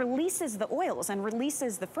 it kind of releases the oils and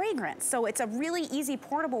releases the fragrance. So it's a really easy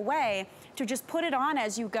portable way to just put it on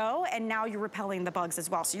as you go, and now you're repelling the bugs as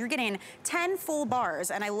well. So you're getting 10 full bars,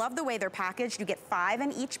 and I love the way they're packaged. You get 5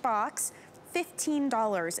 in each box.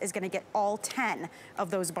 $15 is gonna get all 10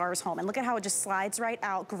 of those bars home. And look at how it just slides right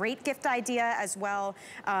out. Great gift idea as well.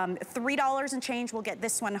 $3 and change will get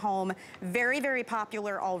this one home. Very, very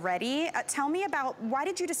popular already. Tell me about, why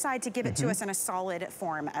did you decide to give it to us in a solid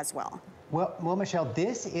form as well? Well, Michelle,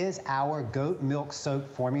 this is our goat milk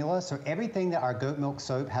soap formula. So everything that our goat milk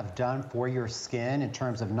soap have done for your skin in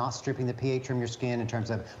terms of not stripping the pH from your skin, in terms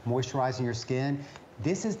of moisturizing your skin,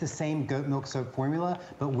 this is the same goat milk soap formula,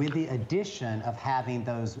 but with the addition of having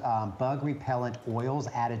those bug repellent oils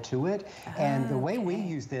added to it. And the way we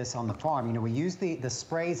use this on the farm, you know, we use the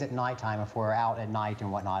sprays at nighttime if we're out at night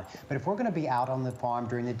and whatnot. But if we're going to be out on the farm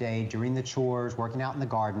during the day, during the chores, working out in the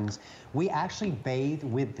gardens, we actually bathe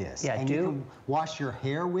with this. Yeah, and you can wash your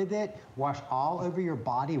hair with it, wash all over your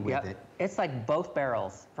body with it. It's like both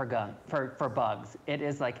barrels for bugs. It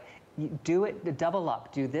is like, you do it, double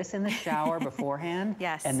up. Do this in the shower beforehand,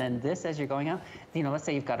 and then this as you're going out. You know, let's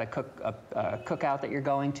say you've got a cookout that you're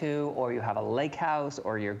going to, or you have a lake house,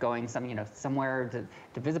 or you're going somewhere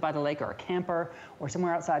to visit by the lake, or a camper, or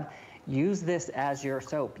somewhere outside. Use this as your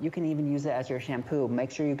soap. You can even use it as your shampoo. Make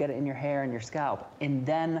sure you get it in your hair and your scalp, and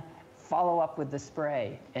then follow up with the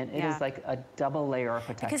spray, and it is like a double layer of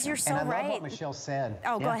protection. Because you're so and I right. love what Michelle said.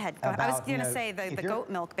 Oh, go ahead. Go ahead. I was going to say the goat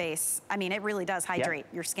milk base, I mean, it really does hydrate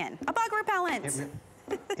your skin. A bug repellent.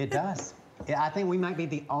 It does. I think we might be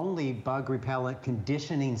the only bug repellent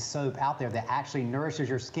conditioning soap out there that actually nourishes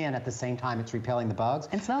your skin at the same time it's repelling the bugs.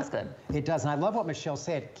 And smells good. It does, and I love what Michelle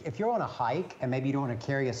said. If you're on a hike and maybe you don't want to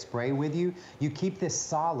carry a spray with you, you keep this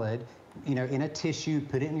solid, you know, in a tissue,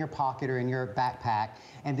 put it in your pocket or in your backpack,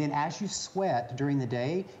 and then as you sweat during the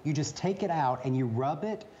day, you just take it out and you rub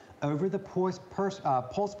it over the pulse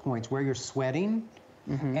points where you're sweating,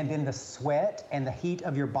 and then the sweat and the heat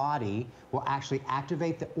of your body will actually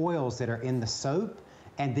activate the oils that are in the soap,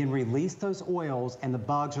 and then release those oils, and the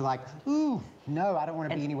bugs are like, ooh, no, I don't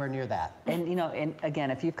want to be anywhere near that. And you know, and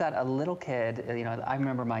again, if you've got a little kid, you know, I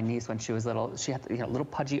remember my niece when she was little, she had, you know, little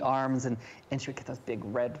pudgy arms, and she would get those big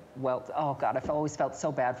red welts. Oh God, I always felt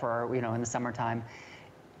so bad for her, you know, in the summertime.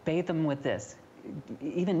 Bathe them with this.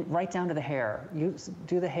 Even right down to the hair. You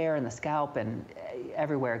do the hair and the scalp and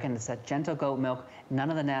everywhere. Again, it's that gentle goat milk, none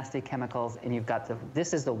of the nasty chemicals, and you've got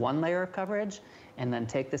this is the 1 layer of coverage, and then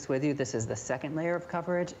take this with you. This is the 2nd layer of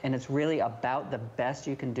coverage, and it's really about the best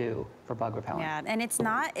you can do for bug repellent. Yeah, and it's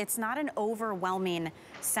not an overwhelming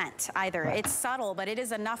scent either. Right. It's subtle, but it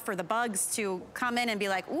is enough for the bugs to come in and be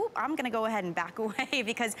like, ooh, I'm gonna go ahead and back away,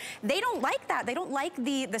 because they don't like that. They don't like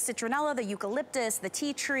the citronella, the eucalyptus, the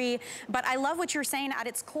tea tree. But I love what you're saying. At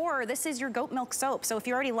its core, this is your goat milk soap. So if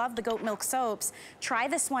you already love the goat milk soaps, try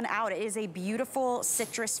this one out. It is a beautiful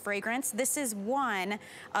citrus fragrance. This is 1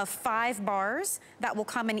 of 5 bars that will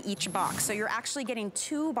come in each box. So you're actually getting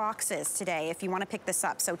 2 boxes today if you want to pick this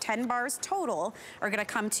up. So 10 bars total are going to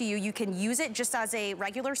come to you. You can use it just as a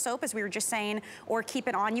regular soap, as we were just saying, or keep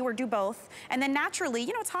it on you, or do both. And then naturally,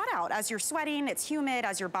 you know, it's hot out. As you're sweating, it's humid.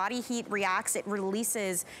 As your body heat reacts, it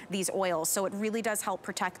releases these oils. So it really does help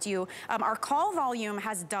protect you. Our call volume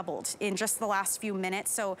has doubled in just the last few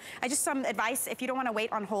minutes. So some advice, if you don't want to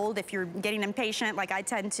wait on hold, if you're getting impatient like I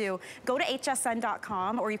tend to, go to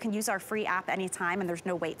hsn.com, or you can use our free app anytime. time, and there's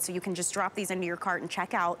no wait. So you can just drop these into your cart and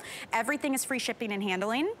check out. Everything is free shipping and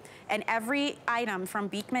handling, and every item from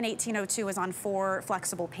Beekman 1802 is on 4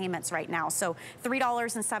 flexible payments right now. So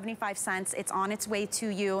 $3.75, it's on its way to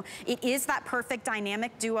you. It is that perfect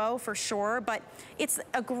dynamic duo for sure, but it's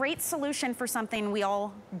a great solution for something we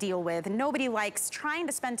all deal with. Nobody likes trying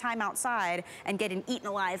to spend time outside and getting eaten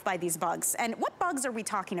alive by these bugs. And what bugs are we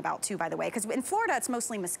talking about too, by the way? Because in Florida, it's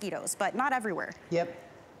mostly mosquitoes, but not everywhere. Yep.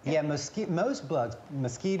 Yeah, most bugs,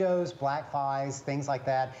 mosquitoes, black flies, things like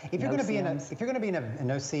that. If you're going to be in a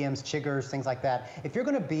no-see-ums, chiggers, things like that. If you're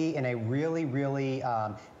going to be in a really, really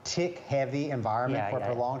tick-heavy environment for a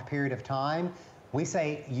prolonged period of time, we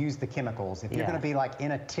say use the chemicals. If you're going to be like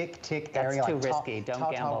in a tick area, too like risky.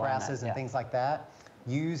 Don't gamble on grasses that. and things like that,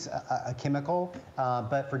 use a chemical.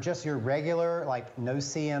 But for just your regular, like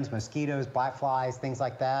no-see-ums, mosquitoes, black flies, things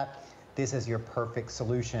like that, this is your perfect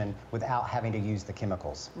solution without having to use the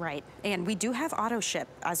chemicals. Right, and we do have auto ship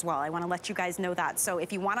as well. I want to let you guys know that. So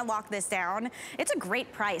if you want to lock this down, it's a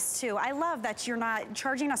great price too. I love that you're not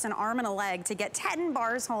charging us an arm and a leg to get 10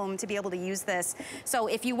 bars home to be able to use this. So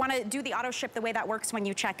if you want to do the auto ship, the way that works when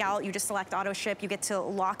you check out, you just select auto ship, you get to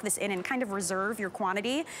lock this in and kind of reserve your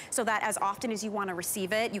quantity so that as often as you want to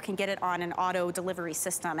receive it, you can get it on an auto delivery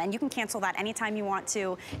system. And you can cancel that anytime you want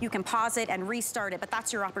to. You can pause it and restart it, but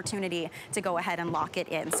that's your opportunity to go ahead and lock it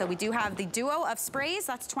in. So we do have the duo of sprays,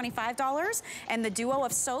 that's $25, and the duo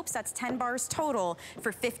of soaps, that's 10 bars total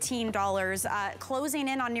for $15. Closing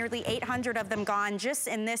in on nearly 800 of them gone just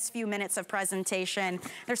in this few minutes of presentation.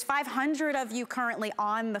 There's 500 of you currently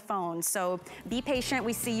on the phone, so be patient,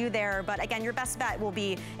 we see you there. But again, your best bet will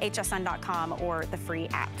be hsn.com or the free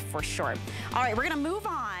app for sure. All right, we're gonna move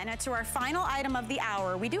on to our final item of the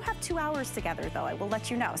hour. We do have 2 hours together though, I will let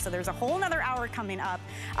you know. So there's a whole nother hour coming up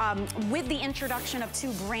with the introduction of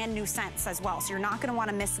 2 brand new scents as well. So you're not gonna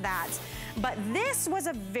wanna miss that. But this was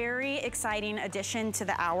a very exciting addition to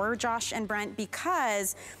the hour, Josh and Brent,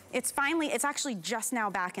 because it's actually just now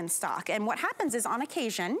back in stock. And what happens is on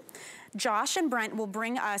occasion, Josh and Brent will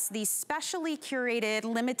bring us these specially curated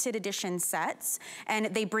limited edition sets, and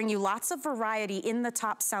they bring you lots of variety in the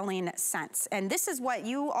top selling scents. And this is what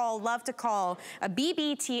you all love to call a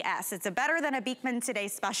BBTS. It's a better than a Beekman Today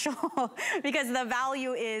special because the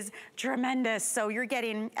value is tremendous. So you're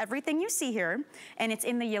getting everything you see here, and it's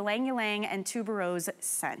in the Ylang Ylang and Tuberose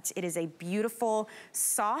scent. It is a beautiful,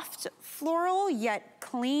 soft floral, yet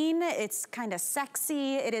clean. It's kind of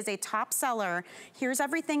sexy. It is a top seller. Here's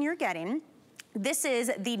everything you're getting. This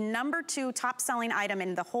is the #2 top selling item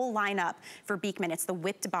in the whole lineup for Beekman. It's the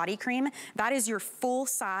whipped body cream. That is your full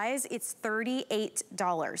size. It's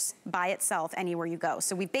 $38 by itself anywhere you go.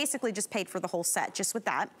 So we basically just paid for the whole set just with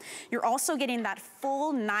that. You're also getting that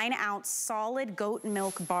full 9-ounce solid goat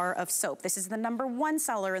milk bar of soap. This is the #1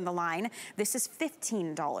 seller in the line. This is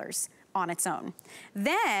 $15 on its own.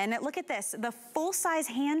 Then look at this, the full-size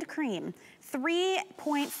hand cream,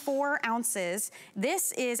 3.4 ounces.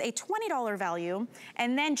 This is a $20 value.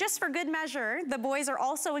 And then just for good measure, the boys are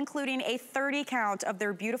also including a 30 count of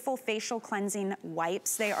their beautiful facial cleansing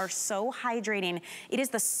wipes. They are so hydrating. It is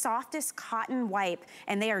the softest cotton wipe,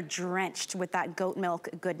 and they are drenched with that goat milk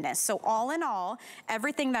goodness. So all in all,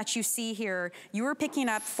 everything that you see here, you are picking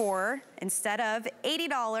up for, instead of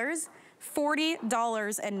 $80,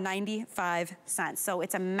 $40.95. So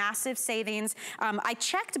it's a massive savings. I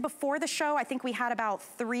checked before the show. I think we had about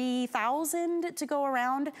 3,000 to go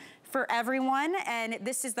around for everyone, and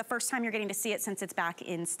this is the first time you're getting to see it since it's back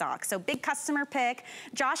in stock. So big customer pick.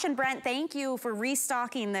 Josh and Brent, thank you for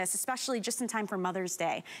restocking this, especially just in time for Mother's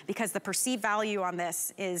Day, because the perceived value on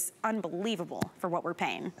this is unbelievable for what we're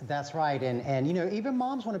paying. That's right, and you know, even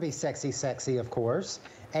moms want to be sexy, sexy, of course.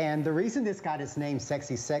 And the reason this got its name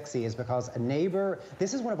Sexy Sexy is because a neighbor,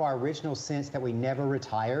 this is one of our original scents that we never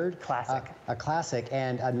retired. Classic. A classic,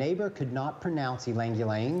 and a neighbor could not pronounce Ylang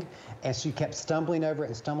Ylang, and she kept stumbling over it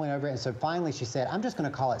and stumbling over it, and so finally she said, I'm just gonna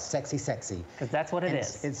call it Sexy Sexy. Because that's what it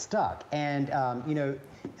is. It stuck, and you know,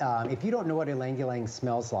 if you don't know what Ylang Ylang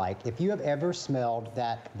smells like, if you have ever smelled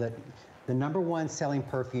that, the #1 selling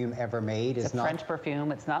perfume ever made is not French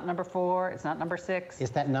perfume. It's not #4. It's not #6. Is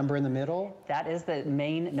that number in the middle? That is the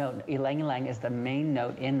main note. Ylang Ylang is the main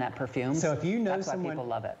note in that perfume. So if you know that's someone, why people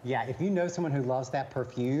love it. Yeah, if you know someone who loves that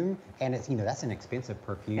perfume, and it's, you know, that's an expensive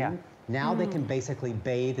perfume. Now they can basically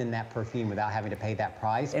bathe in that perfume without having to pay that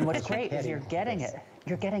price. And what's great is you're getting it.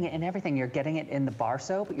 You're getting it in everything. You're getting it in the bar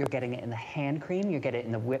soap. You're getting it in the hand cream. You're getting it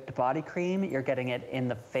in the whipped body cream. You're getting it in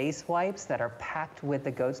the face wipes that are packed with the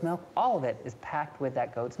goat's milk. All of it is packed with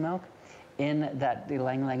that goat's milk. in that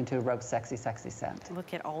Ylang Ylang 2 Rogue Sexy Sexy scent.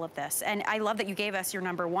 Look at all of this. And I love that you gave us your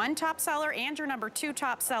 #1 top seller and your #2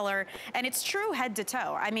 top seller. And it's true head to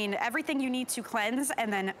toe. I mean, everything you need to cleanse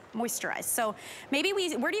and then moisturize. So maybe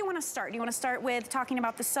where do you want to start? Do you want to start with talking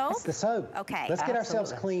about the soap? It's the soap. Okay. Let's get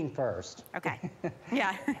ourselves clean first. Okay.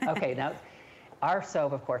 Yeah. Okay, now our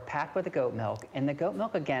soap, of course, packed with the goat milk. And the goat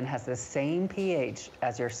milk, again, has the same pH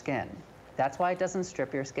as your skin. That's why it doesn't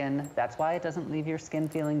strip your skin. That's why it doesn't leave your skin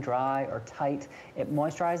feeling dry or tight. It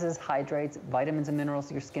moisturizes, hydrates, vitamins and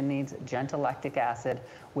minerals your skin needs, gentle lactic acid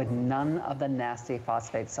with none of the nasty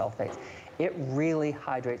phosphates, sulfates. It really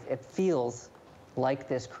hydrates. It feels like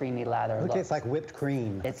this creamy lather. Look, it's like whipped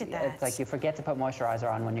cream. It's like you forget to put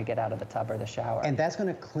moisturizer on when you get out of the tub or the shower. And that's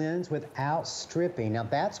going to cleanse without stripping. Now,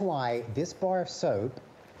 that's why this bar of soap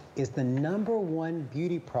is the #1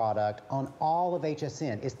 beauty product on all of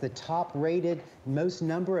HSN. It's the top rated, most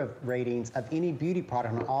number of ratings of any beauty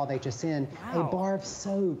product on all of HSN. Wow. A bar of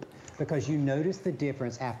soap, because you notice the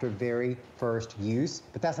difference after very first use,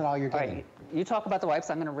 but that's not all you're getting. All right. You talk about the wipes.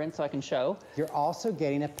 I'm going to rinse so I can show. You're also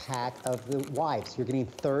getting a pack of the wipes. You're getting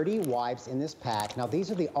 30 wipes in this pack. Now,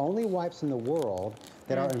 these are the only wipes in the world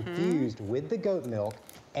that are infused with the goat milk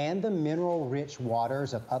and the mineral-rich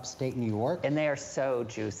waters of upstate New York. And they are so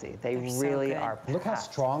juicy. They really are packed. Look how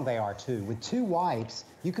strong they are, too. With 2 wipes,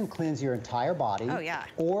 you can cleanse your entire body. Oh, yeah.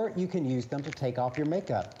 Or you can use them to take off your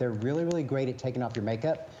makeup. They're really, really great at taking off your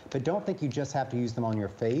makeup, but don't think you just have to use them on your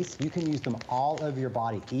face. You can use them all over your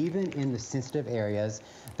body, even in the sensitive areas.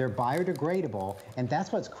 They're biodegradable, and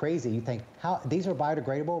that's what's crazy. You think, how these are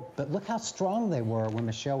biodegradable, but look how strong they were when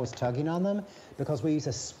Michelle was tugging on them, because we use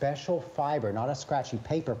a special fiber, not a scratchy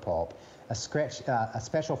paper pulp, a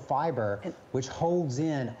special fiber which holds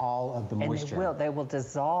in all of the moisture. And they will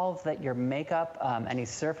dissolve your makeup, any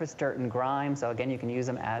surface dirt and grime. So again, you can use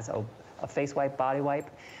them as a face wipe, body wipe.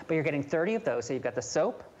 But you're getting 30 of those. So you've got the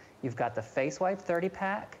soap, you've got the face wipe 30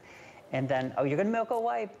 pack, and then, oh, you're gonna milk a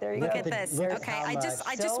wipe. There you go. Look at this. Okay, I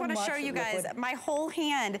just want to show you guys my whole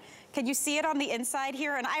hand. Can you see it on the inside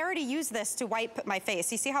here? And I already use this to wipe my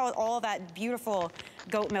face. You see how all that beautiful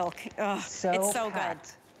goat milk, it's so good.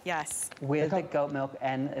 Yes. With the goat milk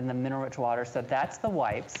and the mineral-rich water. So that's the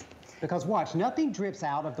wipes. Because watch, nothing drips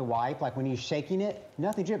out of the wipe. Like when you're shaking it,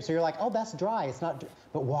 nothing drips. So you're like, oh, that's dry. It's not.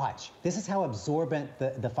 But watch, this is how absorbent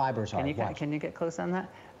the fibers are. Can you get close on that?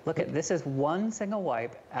 Look at this is one single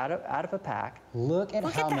wipe out of a pack. Look at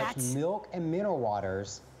how much milk and mineral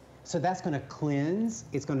waters. So that's going to cleanse,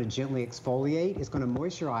 it's going to gently exfoliate, it's going to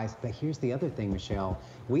moisturize. But here's the other thing, Michelle.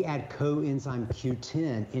 We add coenzyme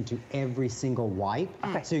Q10 into every single wipe.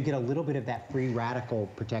 Okay. So you get a little bit of that free radical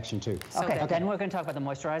protection too. Okay, then we're going to talk about the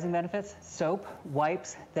moisturizing benefits. Soap,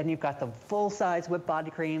 wipes, then you've got the full-size whipped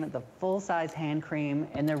body cream, the full-size hand cream.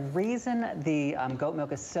 And the reason the goat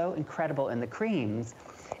milk is so incredible in the creams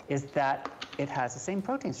is that it has the same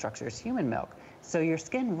protein structure as human milk. So your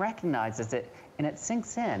skin recognizes it and it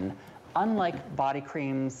sinks in, unlike body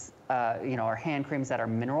creams, or hand creams that are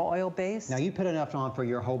mineral oil based. Now you put enough on for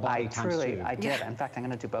your whole body times 2. I did. In fact, I'm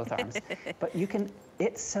going to do both arms. But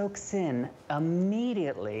it soaks in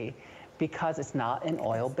immediatly because it's not an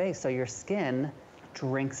oil base. So your skin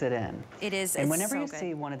drinks it in. It is. And whenever you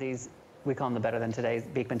see one of these, we call them the Better Than Today's,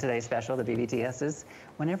 Beekman Today's Special, the BBTSs.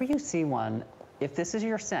 Whenever you see one, if this is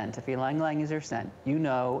your scent, if Ylang Ylang is your scent, you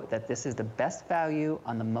know that this is the best value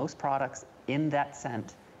on the most products in that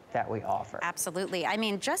scent that we offer. Absolutely. I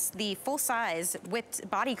mean, just the full-size whipped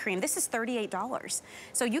body cream, this is $38.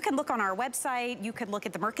 So you can look on our website, you can look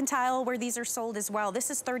at the Mercantile where these are sold as well.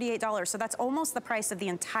 This is $38, so that's almost the price of the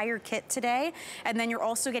entire kit today. And then you're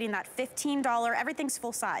also getting that $15, everything's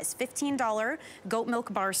full-size, $15 goat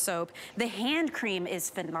milk bar soap. The hand cream is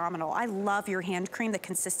phenomenal. I love your hand cream, the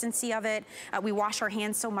consistency of it. We wash our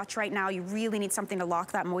hands so much right now, you really need something to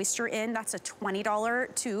lock that moisture in. That's a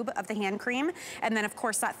 $20 tube of the hand cream. And then, of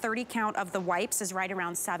course, that 30 count of the wipes is right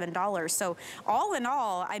around $7. So all in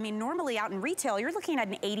all, I mean, normally out in retail, you're looking at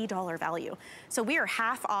an $80 value. So we are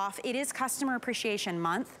half off. It is Customer Appreciation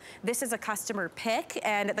Month. This is a customer pick,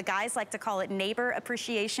 and the guys like to call it neighbor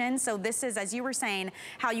appreciation. So this is, as you were saying,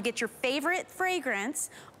 how you get your favorite fragrance,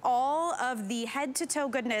 all of the head to toe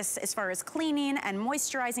goodness as far as cleaning and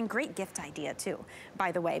moisturizing. Great gift idea too,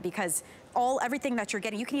 by the way, because everything that you're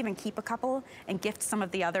getting, you can even keep a couple and gift some of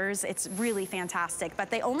the others. It's really fantastic, but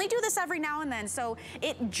they only do this every now and then. So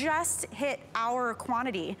it just hit our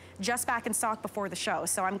quantity just back in stock before the show.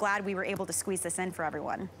 So I'm glad we were able to squeeze this in for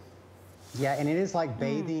everyone. Yeah, and it is like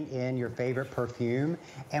bathing in your favorite perfume.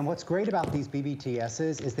 And what's great about these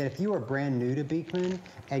BBTSs is that if you are brand new to Beekman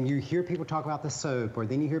and you hear people talk about the soap, or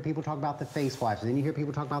then you hear people talk about the face wipes, and then you hear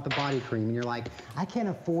people talk about the body cream, and you're like, I can't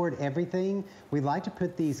afford everything. We like to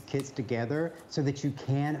put these kits together so that you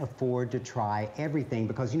can afford to try everything.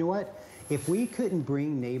 Because you know what? If we couldn't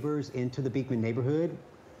bring neighbors into the Beekman neighborhood,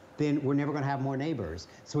 then we're never going to have more neighbors.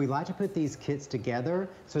 So we like to put these kits together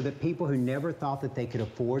so that people who never thought that they could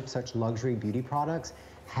afford such luxury beauty products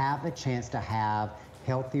have a chance to have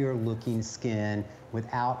healthier looking skin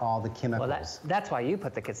without all the chemicals. Well, that's why you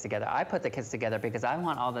put the kits together. I put the kits together because I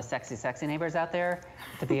want all the sexy neighbors out there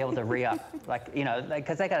to be able to re-up,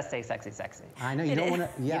 because they gotta stay sexy. I know, you don't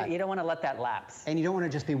want to, you don't want to let that lapse. And you don't want to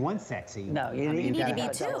just be one sexy. No, you need to be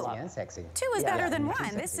two. Sexy and sexy. Two is better than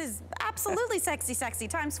one. This is absolutely sexy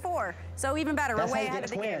times 4. So even better, we're way ahead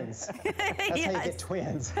of the game. That's how you get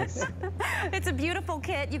twins. It's a beautiful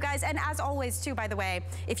kit, you guys. And as always, too, by the way,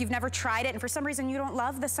 if you've never tried it and for some reason you don't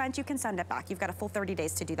love the scent, you can send it back. You've got a full 30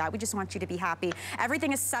 days to do that. We just want you to be happy.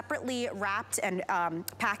 Everything is separately wrapped and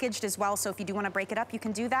packaged as well, so if you do want to break it up, you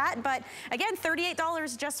can do that. But again,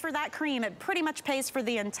 $38 just for that cream. It pretty much pays for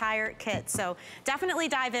the entire kit, so definitely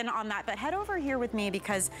dive in on that. But head over here with me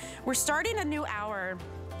because we're starting a new hour.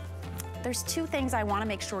 There's 2 things I want to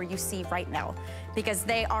make sure you see right now because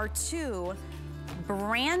they are 2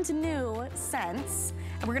 brand new scents.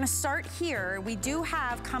 And we're gonna start here. We do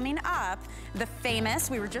have coming up the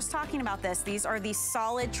famous, we were just talking about this, these are the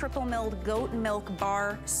solid triple milled goat milk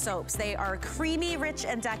bar soaps. They are creamy, rich,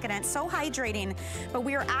 and decadent, so hydrating, but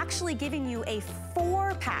we are actually giving you a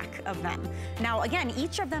 4-pack of them. Now, again,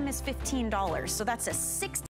 each of them is $15, so that's a 60